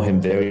day. I know him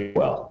very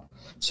well.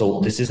 So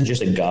this isn't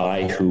just a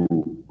guy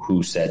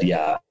who said,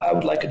 yeah, I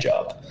would like a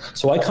job.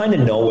 So I kind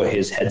of know where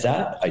his head's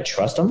at. I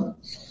trust him,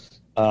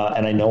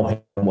 and I know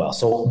him well.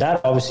 So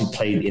that obviously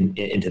played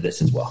into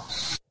this as well.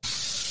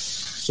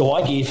 So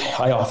I gave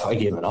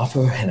him an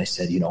offer, and I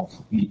said,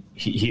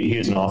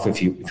 here's an offer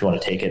if you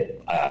want to take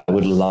it. I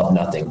would love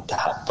nothing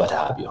but to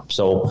have you.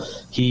 So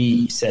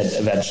he said,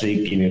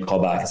 eventually gave me a call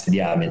back and said,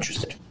 yeah, I'm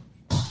interested.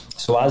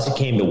 So as he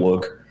came to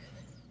work,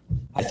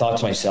 I thought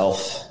to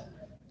myself,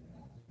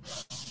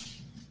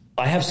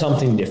 I have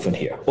something different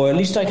here, or at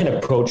least I can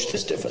approach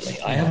this differently.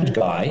 I have a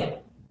guy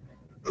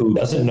who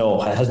doesn't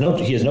know,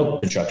 he has no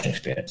construction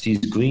experience. He's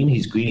green.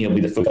 He'll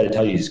be the first guy to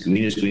tell you he's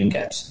green as green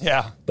gets.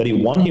 Yeah. But he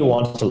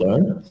wants to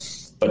learn,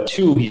 but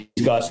two, he's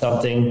got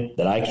something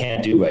that I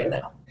can't do right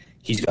now.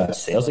 He's got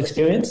sales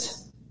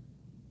experience,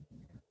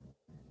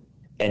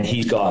 and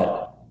he's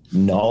got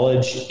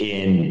knowledge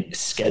in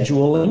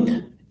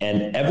scheduling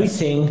and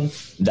everything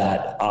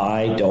that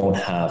I don't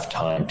have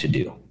time to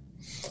do.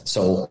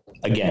 So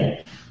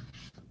again,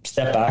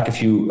 step back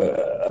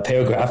a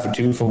paragraph or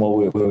two from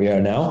where we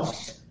are now.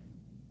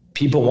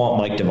 People want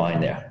Mike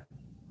Devine there.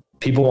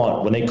 People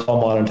want, when they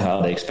call Modern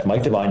Tile, they expect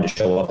Mike Devine to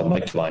show up and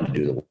Mike Devine to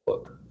do the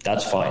work.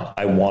 That's fine.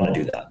 I want to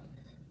do that.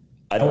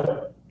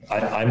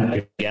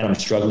 I'm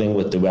struggling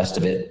with the rest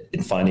of it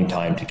in finding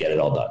time to get it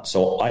all done.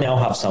 So I now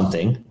have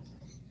something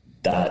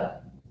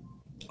that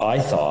I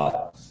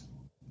thought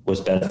was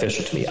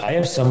beneficial to me. I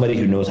have somebody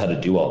who knows how to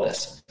do all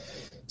this.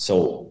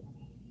 So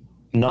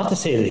not to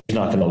say that he's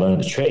not going to learn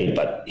the trade,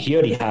 but he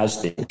already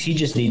has things. He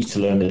just needs to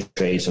learn the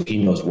trade so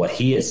he knows what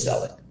he is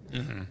selling,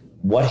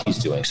 what he's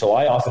doing. So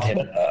I offered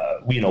him,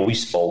 we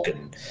spoke,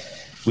 and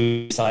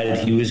we decided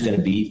he was going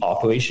to be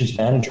operations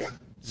manager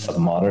of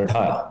Modern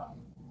Tile.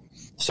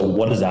 So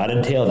what does that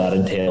entail? That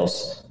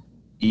entails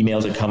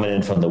emails are coming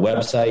in from the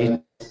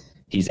website.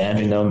 He's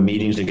answering them.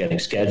 Meetings are getting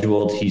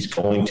scheduled. He's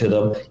going to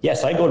them.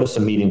 Yes, I go to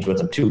some meetings with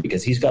him too,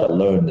 because he's got to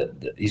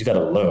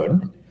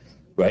learn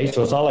right?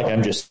 So it's not like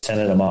I'm just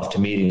sending him off to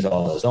meetings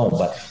all on his own,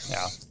 but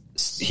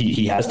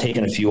he has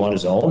taken a few on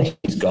his own.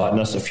 He's gotten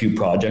us a few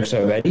projects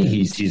already.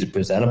 He's a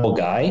presentable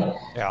guy.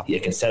 Yeah. I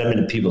can set him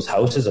into people's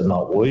houses. I'm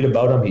not worried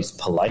about him. He's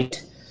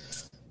polite.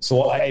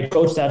 So I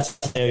approached that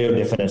scenario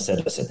different and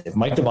said, listen, if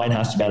Mike Devine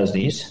has to be on his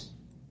knees,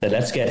 then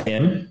let's get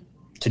him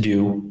to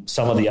do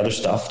some of the other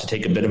stuff to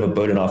take a bit of a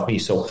burden off me.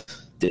 So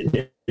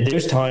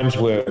there's times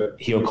where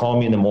he'll call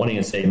me in the morning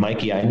and say,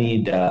 Mikey, I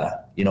need 2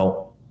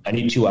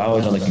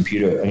 hours on the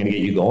computer. I'm going to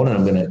get you going, and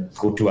I'm going to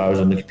go 2 hours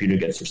on the computer to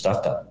get some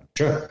stuff done.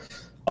 Sure.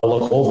 I'll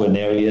look over, and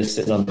there he is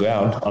sitting on the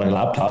ground on a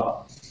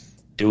laptop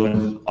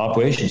doing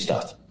operation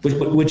stuff,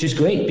 which is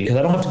great because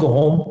I don't have to go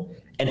home.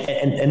 And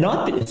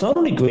it's not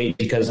only great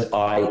because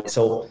I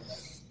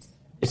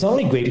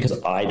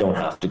don't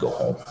have to go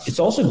home. It's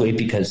also great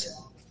because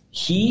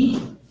he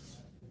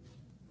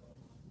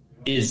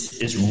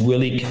is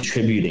really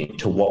contributing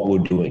to what we're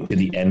doing, to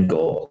the end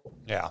goal.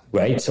 Yeah.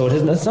 Right. So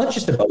it's not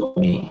just about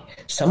me.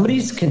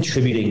 Somebody's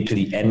contributing to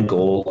the end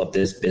goal of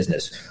this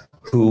business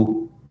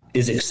who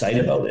is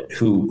excited about it,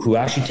 who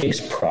actually takes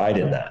pride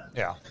in that.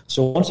 Yeah.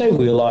 So once I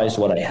realized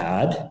what I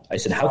had, I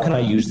said, how can I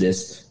use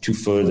this to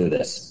further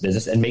this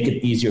business and make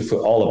it easier for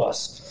all of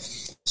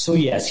us? So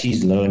yes,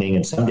 he's learning,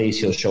 and some days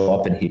he'll show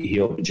up and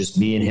he'll just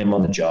me and him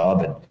on the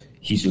job, and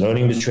he's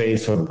learning the trade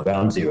from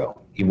ground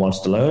zero. He wants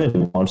to learn, and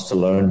he wants to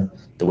learn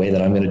the way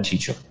that I'm going to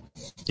teach him.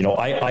 You know,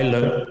 I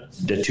learned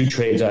the two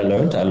trades I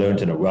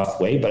learned in a rough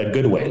way, but a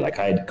good way. Like,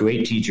 I had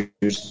great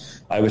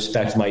teachers. I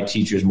respect my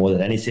teachers more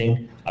than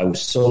anything. I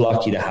was so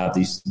lucky to have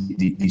these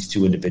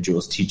two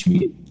individuals teach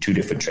me two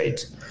different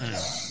trades.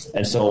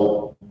 And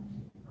so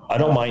I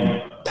don't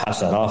mind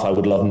passing that off. I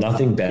would love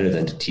nothing better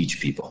than to teach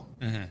people.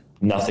 Mm-hmm.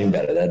 Nothing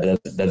better. That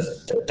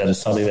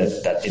is something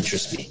that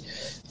interests me.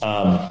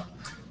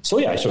 So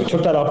I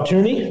took that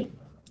opportunity,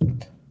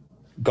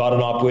 got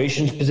an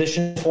operations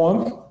position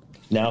for him.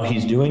 Now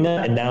he's doing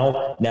that, and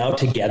now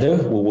together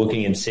we're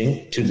working in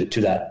sync to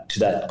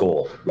that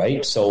goal,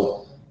 right?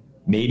 So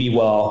maybe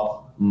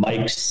while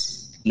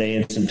Mike's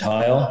laying some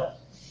tile,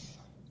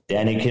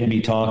 Danny can be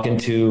talking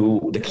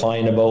to the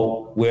client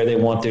about where they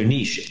want their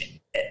niche,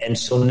 and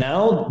so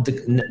now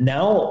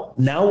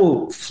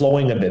we're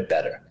flowing a bit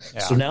better.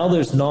 Yeah. So now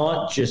there's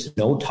not just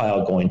no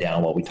tile going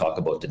down while we talk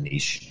about the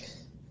niche.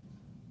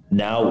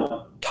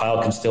 Now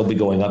tile can still be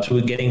going up, so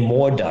we're getting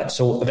more done.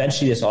 So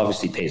eventually this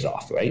obviously pays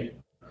off, right?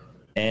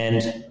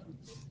 And,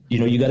 you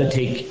know, you got to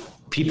take,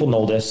 people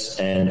know this,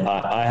 and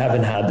I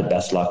haven't had the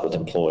best luck with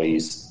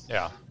employees.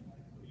 Yeah.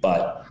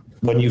 But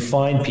when you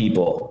find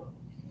people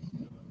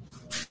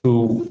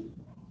who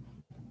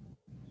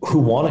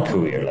want a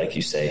career, like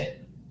you say,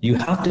 you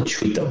have to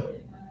treat them.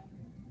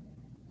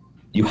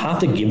 You have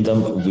to give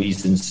them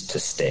reasons to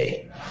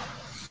stay.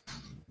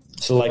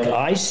 So, like,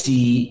 I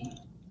see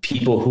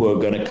people who are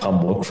going to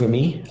come work for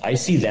me. I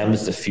see them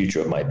as the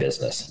future of my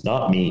business,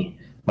 not me.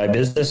 My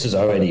business is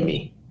already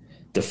me.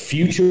 The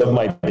future of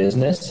my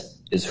business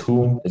is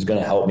who is going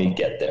to help me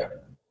get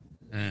there.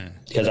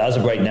 Because as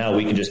of right now,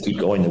 we can just keep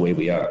going the way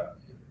we are,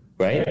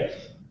 right?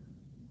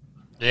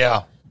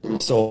 Yeah.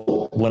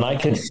 So when I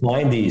can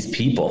find these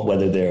people,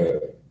 whether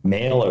they're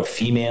male or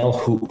female,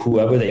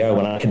 whoever they are,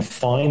 when I can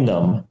find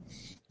them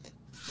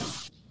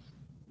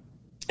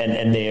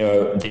and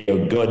they're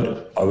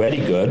good,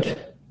 already good,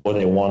 or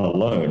they want to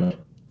learn,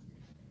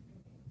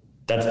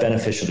 that's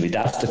beneficial to me.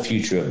 That's the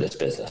future of this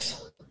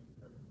business.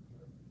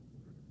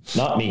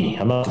 Not me.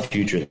 I'm not the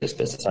future of this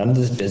business. I'm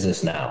this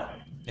business now.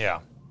 Yeah.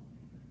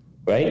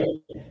 Right?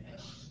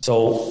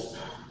 So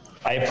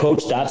I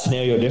approach that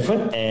scenario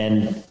different,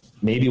 and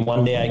maybe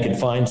one day I can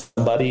find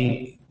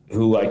somebody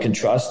who I can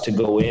trust to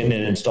go in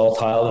and install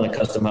tile in a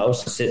custom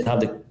house and sit and have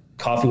the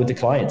coffee with the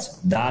clients.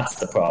 That's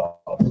the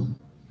problem.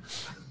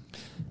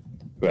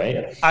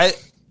 Right?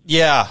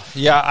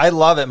 I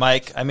love it,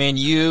 Mike. I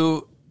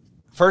mean,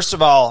 first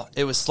of all,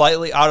 it was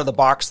slightly out of the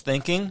box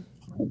thinking.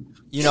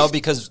 You know,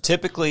 because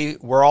typically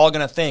we're all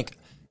going to think,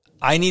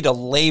 I need a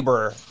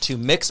laborer to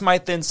mix my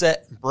thin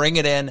set, bring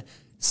it in,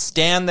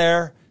 stand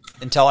there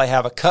until I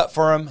have a cut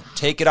for him,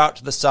 take it out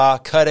to the saw,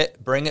 cut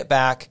it, bring it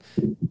back.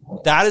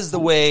 That is the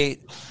way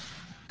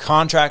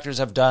contractors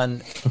have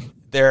done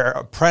their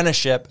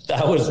apprenticeship.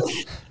 That was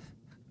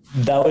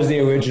the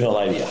original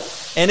idea.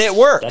 And it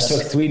works.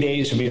 That took 3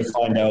 days for me to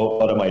find out,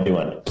 what am I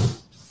doing?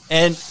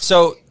 And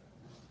so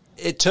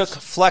it took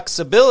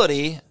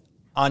flexibility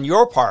on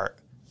your part.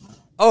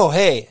 Oh,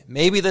 hey,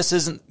 maybe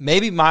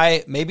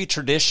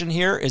tradition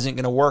here isn't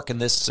going to work in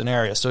this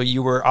scenario. So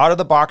you were out of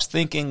the box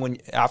thinking when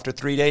after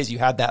 3 days you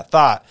had that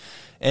thought,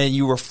 and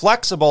you were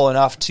flexible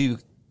enough to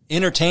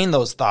entertain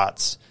those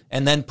thoughts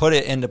and then put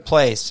it into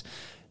place.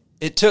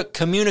 It took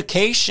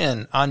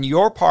communication on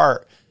your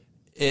part,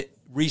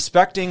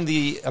 respecting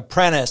the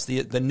apprentice,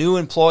 the new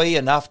employee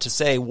enough to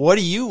say, what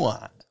do you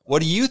want?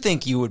 What do you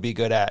think you would be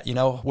good at? You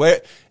know,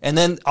 and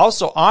then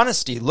also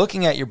honesty,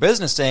 looking at your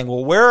business, saying,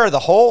 well, where are the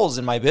holes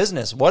in my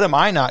business? What am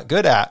I not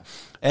good at?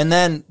 And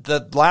then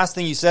the last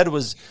thing you said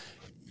was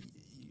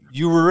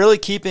you were really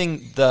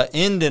keeping the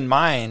end in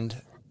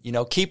mind, you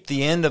know, keep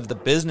the end of the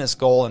business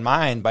goal in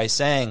mind by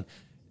saying,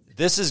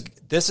 this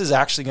is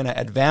actually going to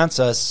advance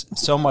us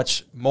so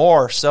much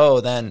more so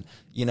than,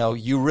 you know,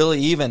 you really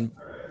even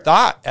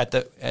thought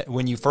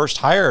when you first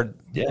hired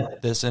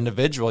this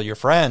individual, your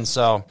friend.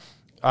 So,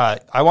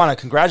 I want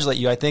to congratulate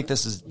you. I think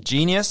this is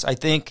genius. I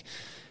think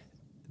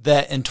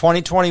that in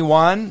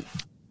 2021,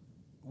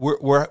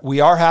 we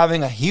are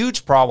having a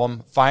huge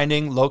problem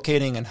finding,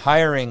 locating, and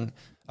hiring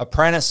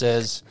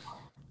apprentices,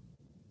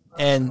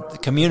 and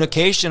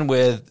communication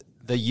with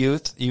the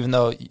youth, even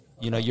though,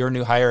 you know, your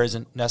new hire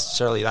isn't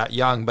necessarily that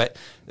young, but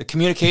the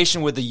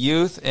communication with the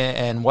youth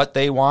and what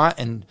they want,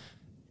 and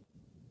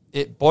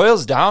it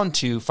boils down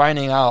to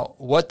finding out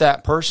what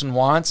that person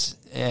wants.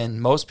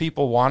 And most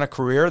people want a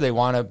career. They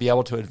want to be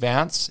able to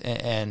advance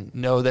and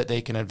know that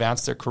they can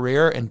advance their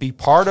career and be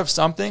part of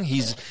something.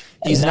 He's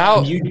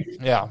now.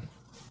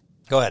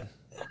 Go ahead.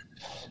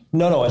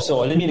 No.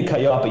 So I didn't mean to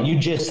cut you off, but you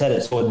just said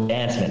it. So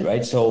advancement,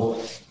 right?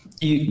 So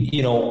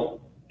you know,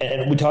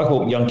 and we talk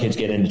about young kids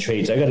getting into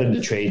trades. I got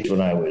into trades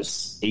when I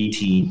was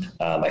 18.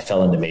 I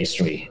fell into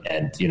masonry,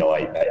 and you know,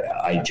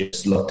 I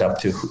just looked up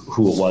to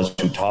who it was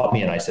who taught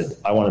me, and I said,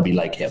 I want to be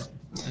like him.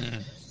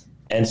 Mm.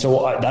 And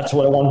so that's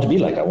what I wanted to be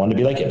like. I wanted to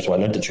be like him. So I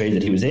learned the trade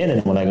that he was in,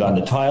 and when I got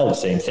into tile, the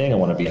same thing. I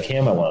want to be like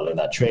him. I want to learn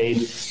that trade.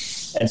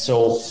 And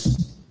so,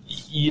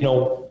 you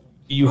know,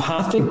 you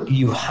have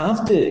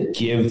to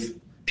give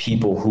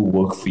people who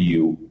work for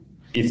you,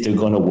 if they're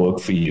going to work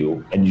for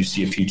you and you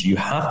see a future, you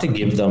have to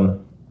give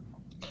them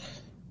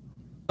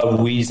a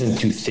reason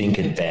to think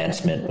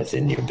advancement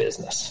within your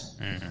business,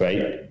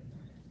 right?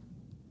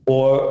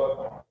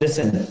 Or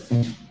listen,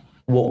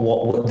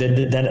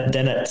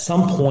 then at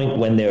some point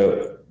when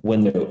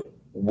they're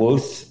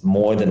worth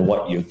more than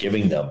what you're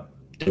giving them,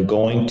 they're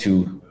going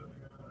to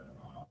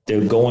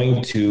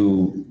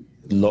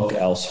look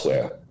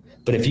elsewhere.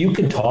 But if you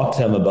can talk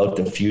to them about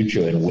the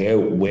future and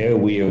where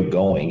we are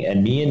going,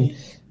 and me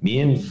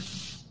and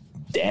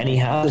Danny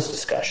have this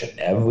discussion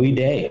every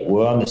day.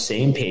 We're on the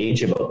same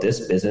page about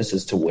this business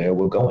as to where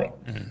we're going,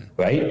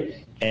 right?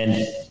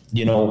 And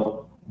you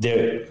know,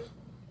 there's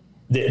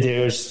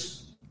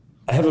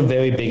I have a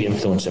very big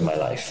influence in my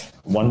life.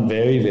 One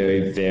very,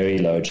 very, very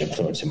large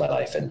influence in my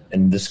life, and the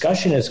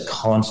discussion is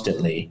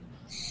constantly,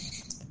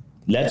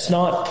 let's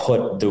not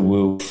put the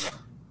roof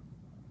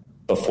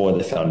before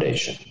the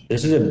foundation.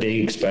 This is a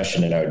big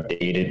expression in our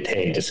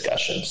day-to-day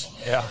discussions.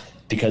 Yeah.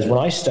 Because when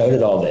I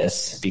started all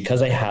this,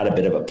 because I had a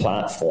bit of a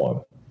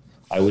platform,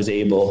 I was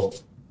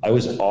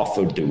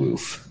offered the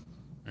roof.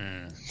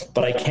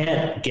 But I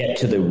can't get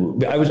to the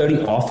roof. I was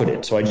already offered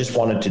it, so I just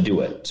wanted to do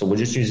it. So we'll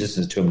just use this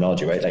as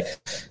terminology, right? Like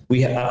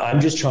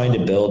I'm just trying to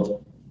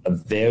build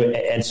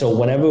and so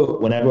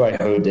whenever I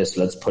heard this,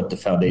 let's put the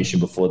foundation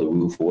before the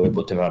roof, worry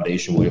about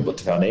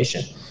the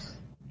foundation,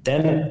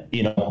 then,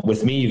 you know,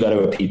 with me, you got to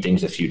repeat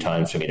things a few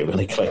times for me to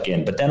really click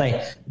in. But then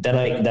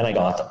I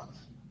got them.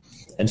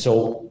 And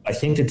so I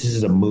think that this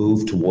is a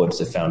move towards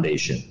the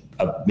foundation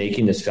of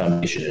making this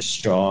foundation as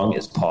strong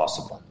as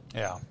possible.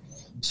 Yeah.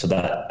 So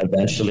that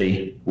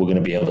eventually we're going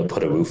to be able to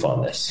put a roof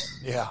on this.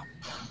 Yeah.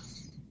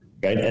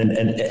 Right.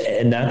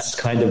 And that's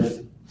kind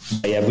of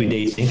my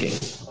everyday thinking,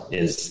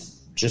 is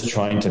just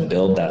trying to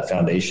build that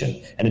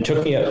foundation. And it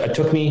took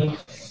me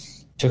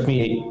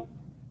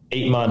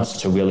 8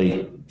 months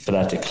for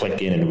that to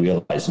click in and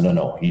realize,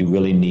 no, you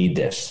really need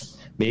this.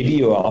 Maybe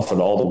you're offered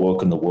all the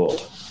work in the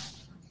world.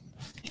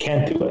 You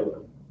can't do it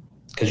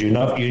because you're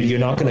not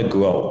going to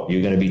grow.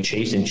 You're going to be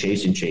chasing,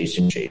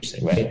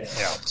 right?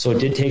 Yeah. So it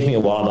did take me a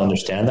while to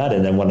understand that.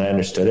 And then when I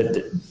understood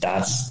it,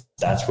 that's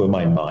where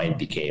my mind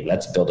became,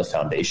 let's build a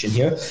foundation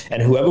here.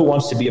 And whoever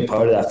wants to be a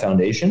part of that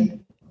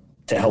foundation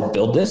to help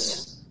build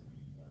this,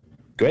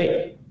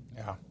 great.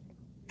 Yeah.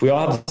 If we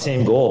all have the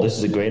same goal, this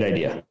is a great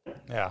idea.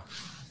 Yeah.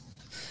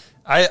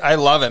 I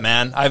love it,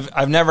 man.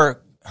 I've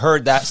never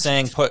heard that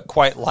saying put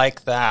quite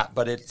like that,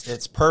 but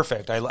it's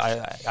perfect. I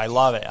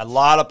love it. A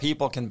lot of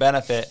people can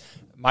benefit,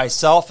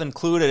 myself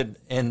included,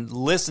 in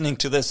listening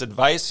to this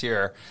advice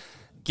here.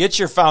 Get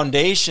your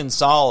foundation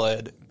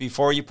solid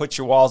before you put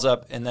your walls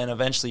up, and then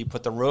eventually you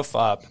put the roof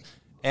up.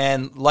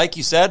 And like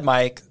you said,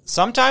 Mike,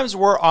 sometimes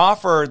we're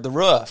offered the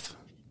roof.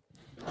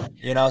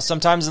 You know,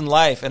 sometimes in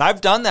life, and I've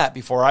done that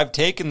before. I've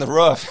taken the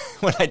roof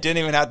when I didn't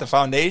even have the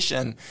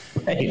foundation,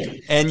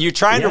 right. And you're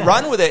trying to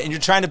run with it, and you're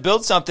trying to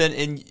build something,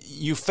 and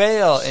you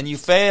fail,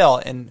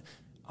 and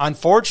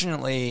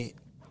unfortunately,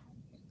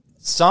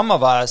 some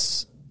of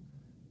us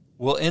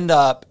will end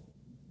up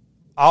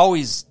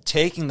always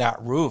taking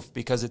that roof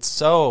because it's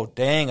so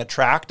dang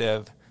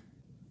attractive,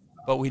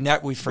 but we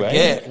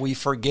forget. Right. We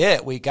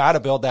forget we got to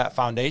build that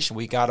foundation.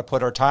 We got to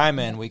put our time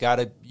in. We got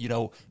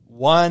to,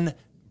 one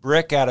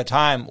brick at a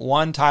time,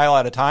 one tile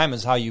at a time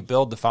is how you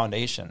build the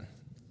foundation.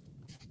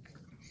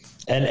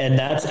 And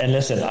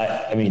listen,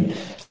 I mean,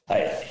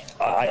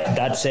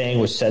 that saying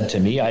was said to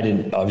me. I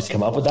didn't obviously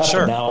come up with that,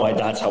 sure. But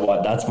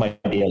now that's my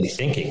daily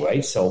thinking,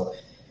 right? So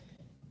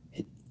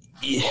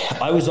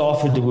I was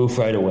offered the roof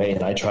right away,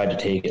 and I tried to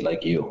take it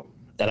like you.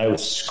 And I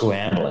was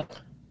scrambling.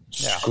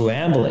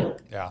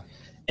 Yeah.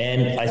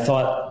 And I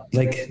thought,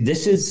 like,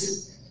 this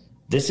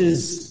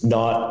is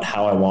not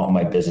how I want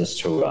my business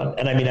to run.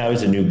 And I mean, I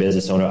was a new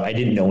business owner. I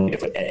didn't know any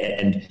different.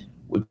 And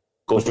it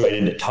goes right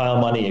into Tile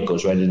Money. It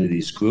goes right into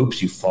these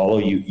groups. You follow,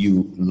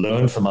 you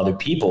learn from other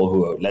people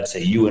who are, let's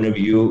say you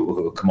interview,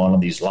 who come on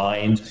these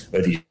lines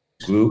or these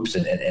groups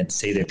and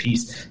say their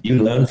piece.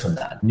 You learn from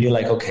that. And you're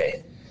like,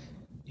 okay,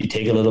 you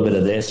take a little bit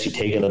of this, you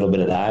take a little bit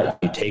of that,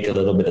 you take a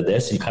little bit of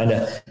this, and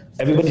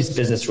everybody's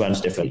business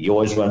runs differently.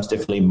 Yours runs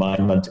differently,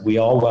 mine runs, we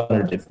all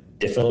run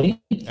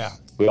differently. Yeah.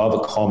 We all have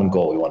a common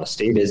goal. We want to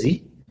stay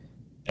busy,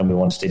 and we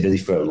want to stay busy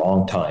for a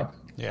long time.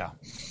 Yeah.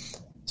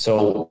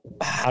 So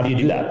how do you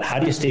do that? How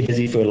do you stay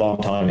busy for a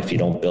long time if you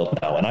don't build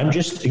now? And I'm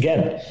just,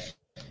 again,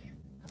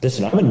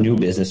 listen, I'm a new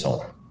business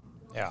owner.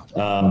 Yeah.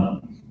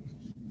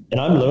 And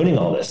I'm learning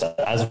all this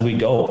as we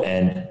go.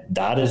 And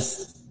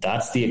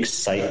that's the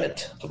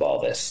excitement of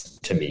all this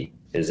to me.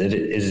 It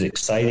is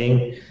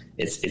exciting.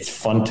 It's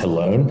fun to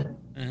learn.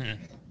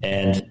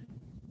 And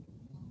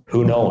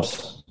who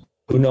knows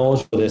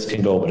where this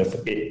can go. But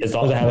as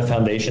long as I have a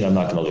foundation, I'm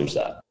not going to lose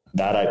that.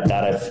 That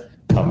I've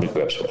come to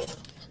grips with.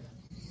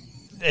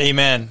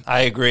 Amen.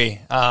 I agree.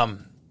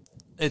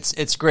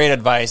 It's great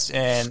advice.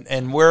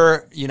 And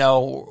we're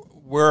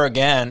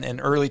again in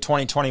early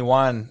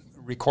 2021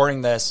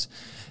 recording this,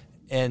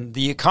 and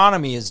the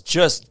economy is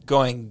just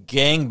going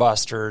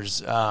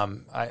gangbusters.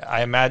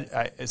 I imagine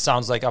it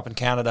sounds like up in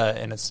Canada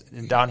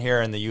and down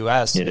here in the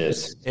U.S. It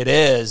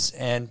is.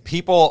 And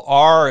people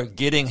are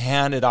getting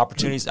handed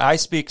opportunities.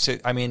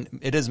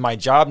 It is my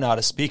job now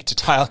to speak to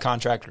tile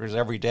contractors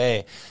every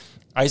day.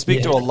 I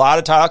speak to a lot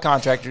of tile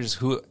contractors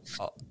who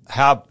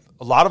have,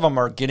 a lot of them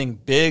are getting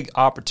big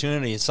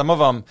opportunities. Some of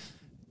them,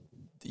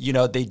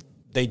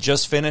 they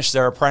just finished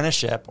their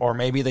apprenticeship, or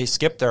maybe they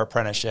skipped their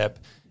apprenticeship,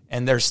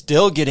 and they're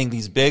still getting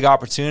these big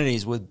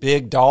opportunities with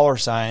big dollar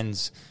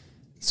signs.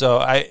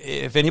 So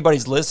if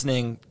anybody's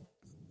listening,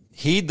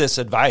 heed this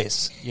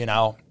advice,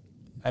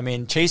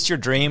 chase your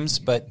dreams,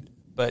 but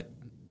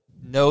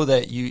know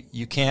that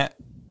you can't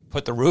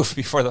put the roof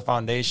before the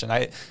foundation.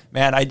 I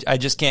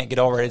just can't get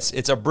over it.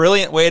 It's a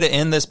brilliant way to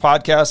end this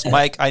podcast,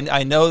 Mike.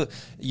 I know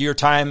your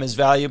time is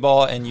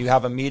valuable and you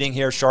have a meeting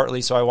here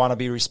shortly, so I want to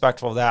be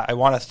respectful of that. I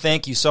want to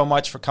thank you so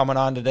much for coming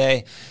on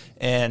today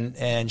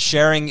and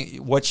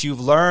sharing what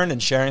you've learned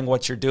and sharing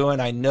what you're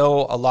doing. I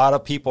know a lot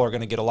of people are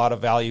going to get a lot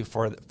of value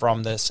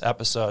from this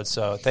episode.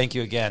 So thank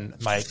you again,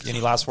 Mike. Any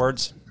last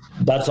words?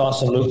 That's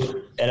awesome,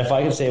 Luke. And if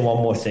I could say one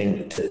more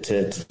thing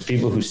to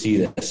people who see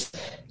this,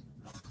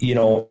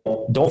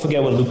 don't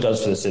forget what Luke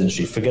does for this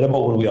industry. Forget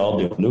about what we all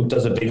do. Luke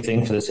does a big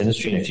thing for this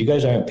industry. And if you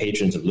guys aren't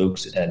patrons of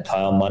Luke's and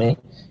Tile Money,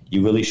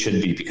 you really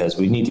should be, because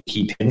we need to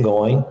keep him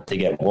going to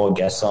get more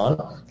guests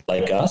on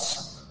like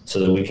us so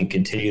that we can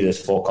continue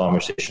this full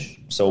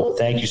conversation. So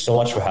thank you so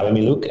much for having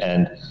me, Luke.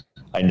 And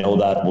I know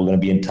that we're going to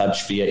be in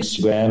touch via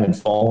Instagram and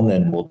phone,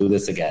 and we'll do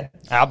this again.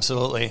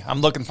 Absolutely.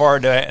 I'm looking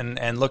forward to it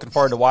and looking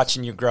forward to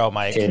watching you grow,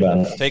 Mike. Okay,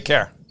 man. Take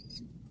care.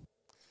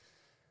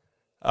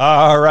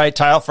 All right,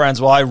 tile friends.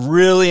 Well, I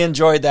really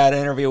enjoyed that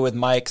interview with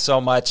Mike. So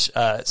much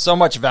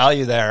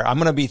value there. I'm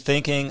going to be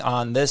thinking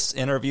on this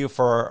interview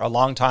for a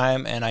long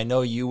time, and I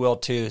know you will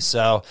too.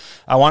 So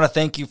I want to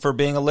thank you for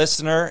being a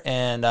listener,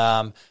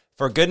 and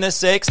for goodness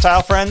sakes,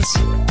 tile friends,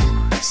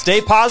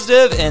 stay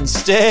positive and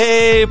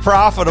stay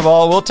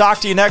profitable. We'll talk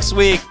to you next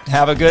week.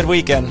 Have a good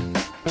weekend.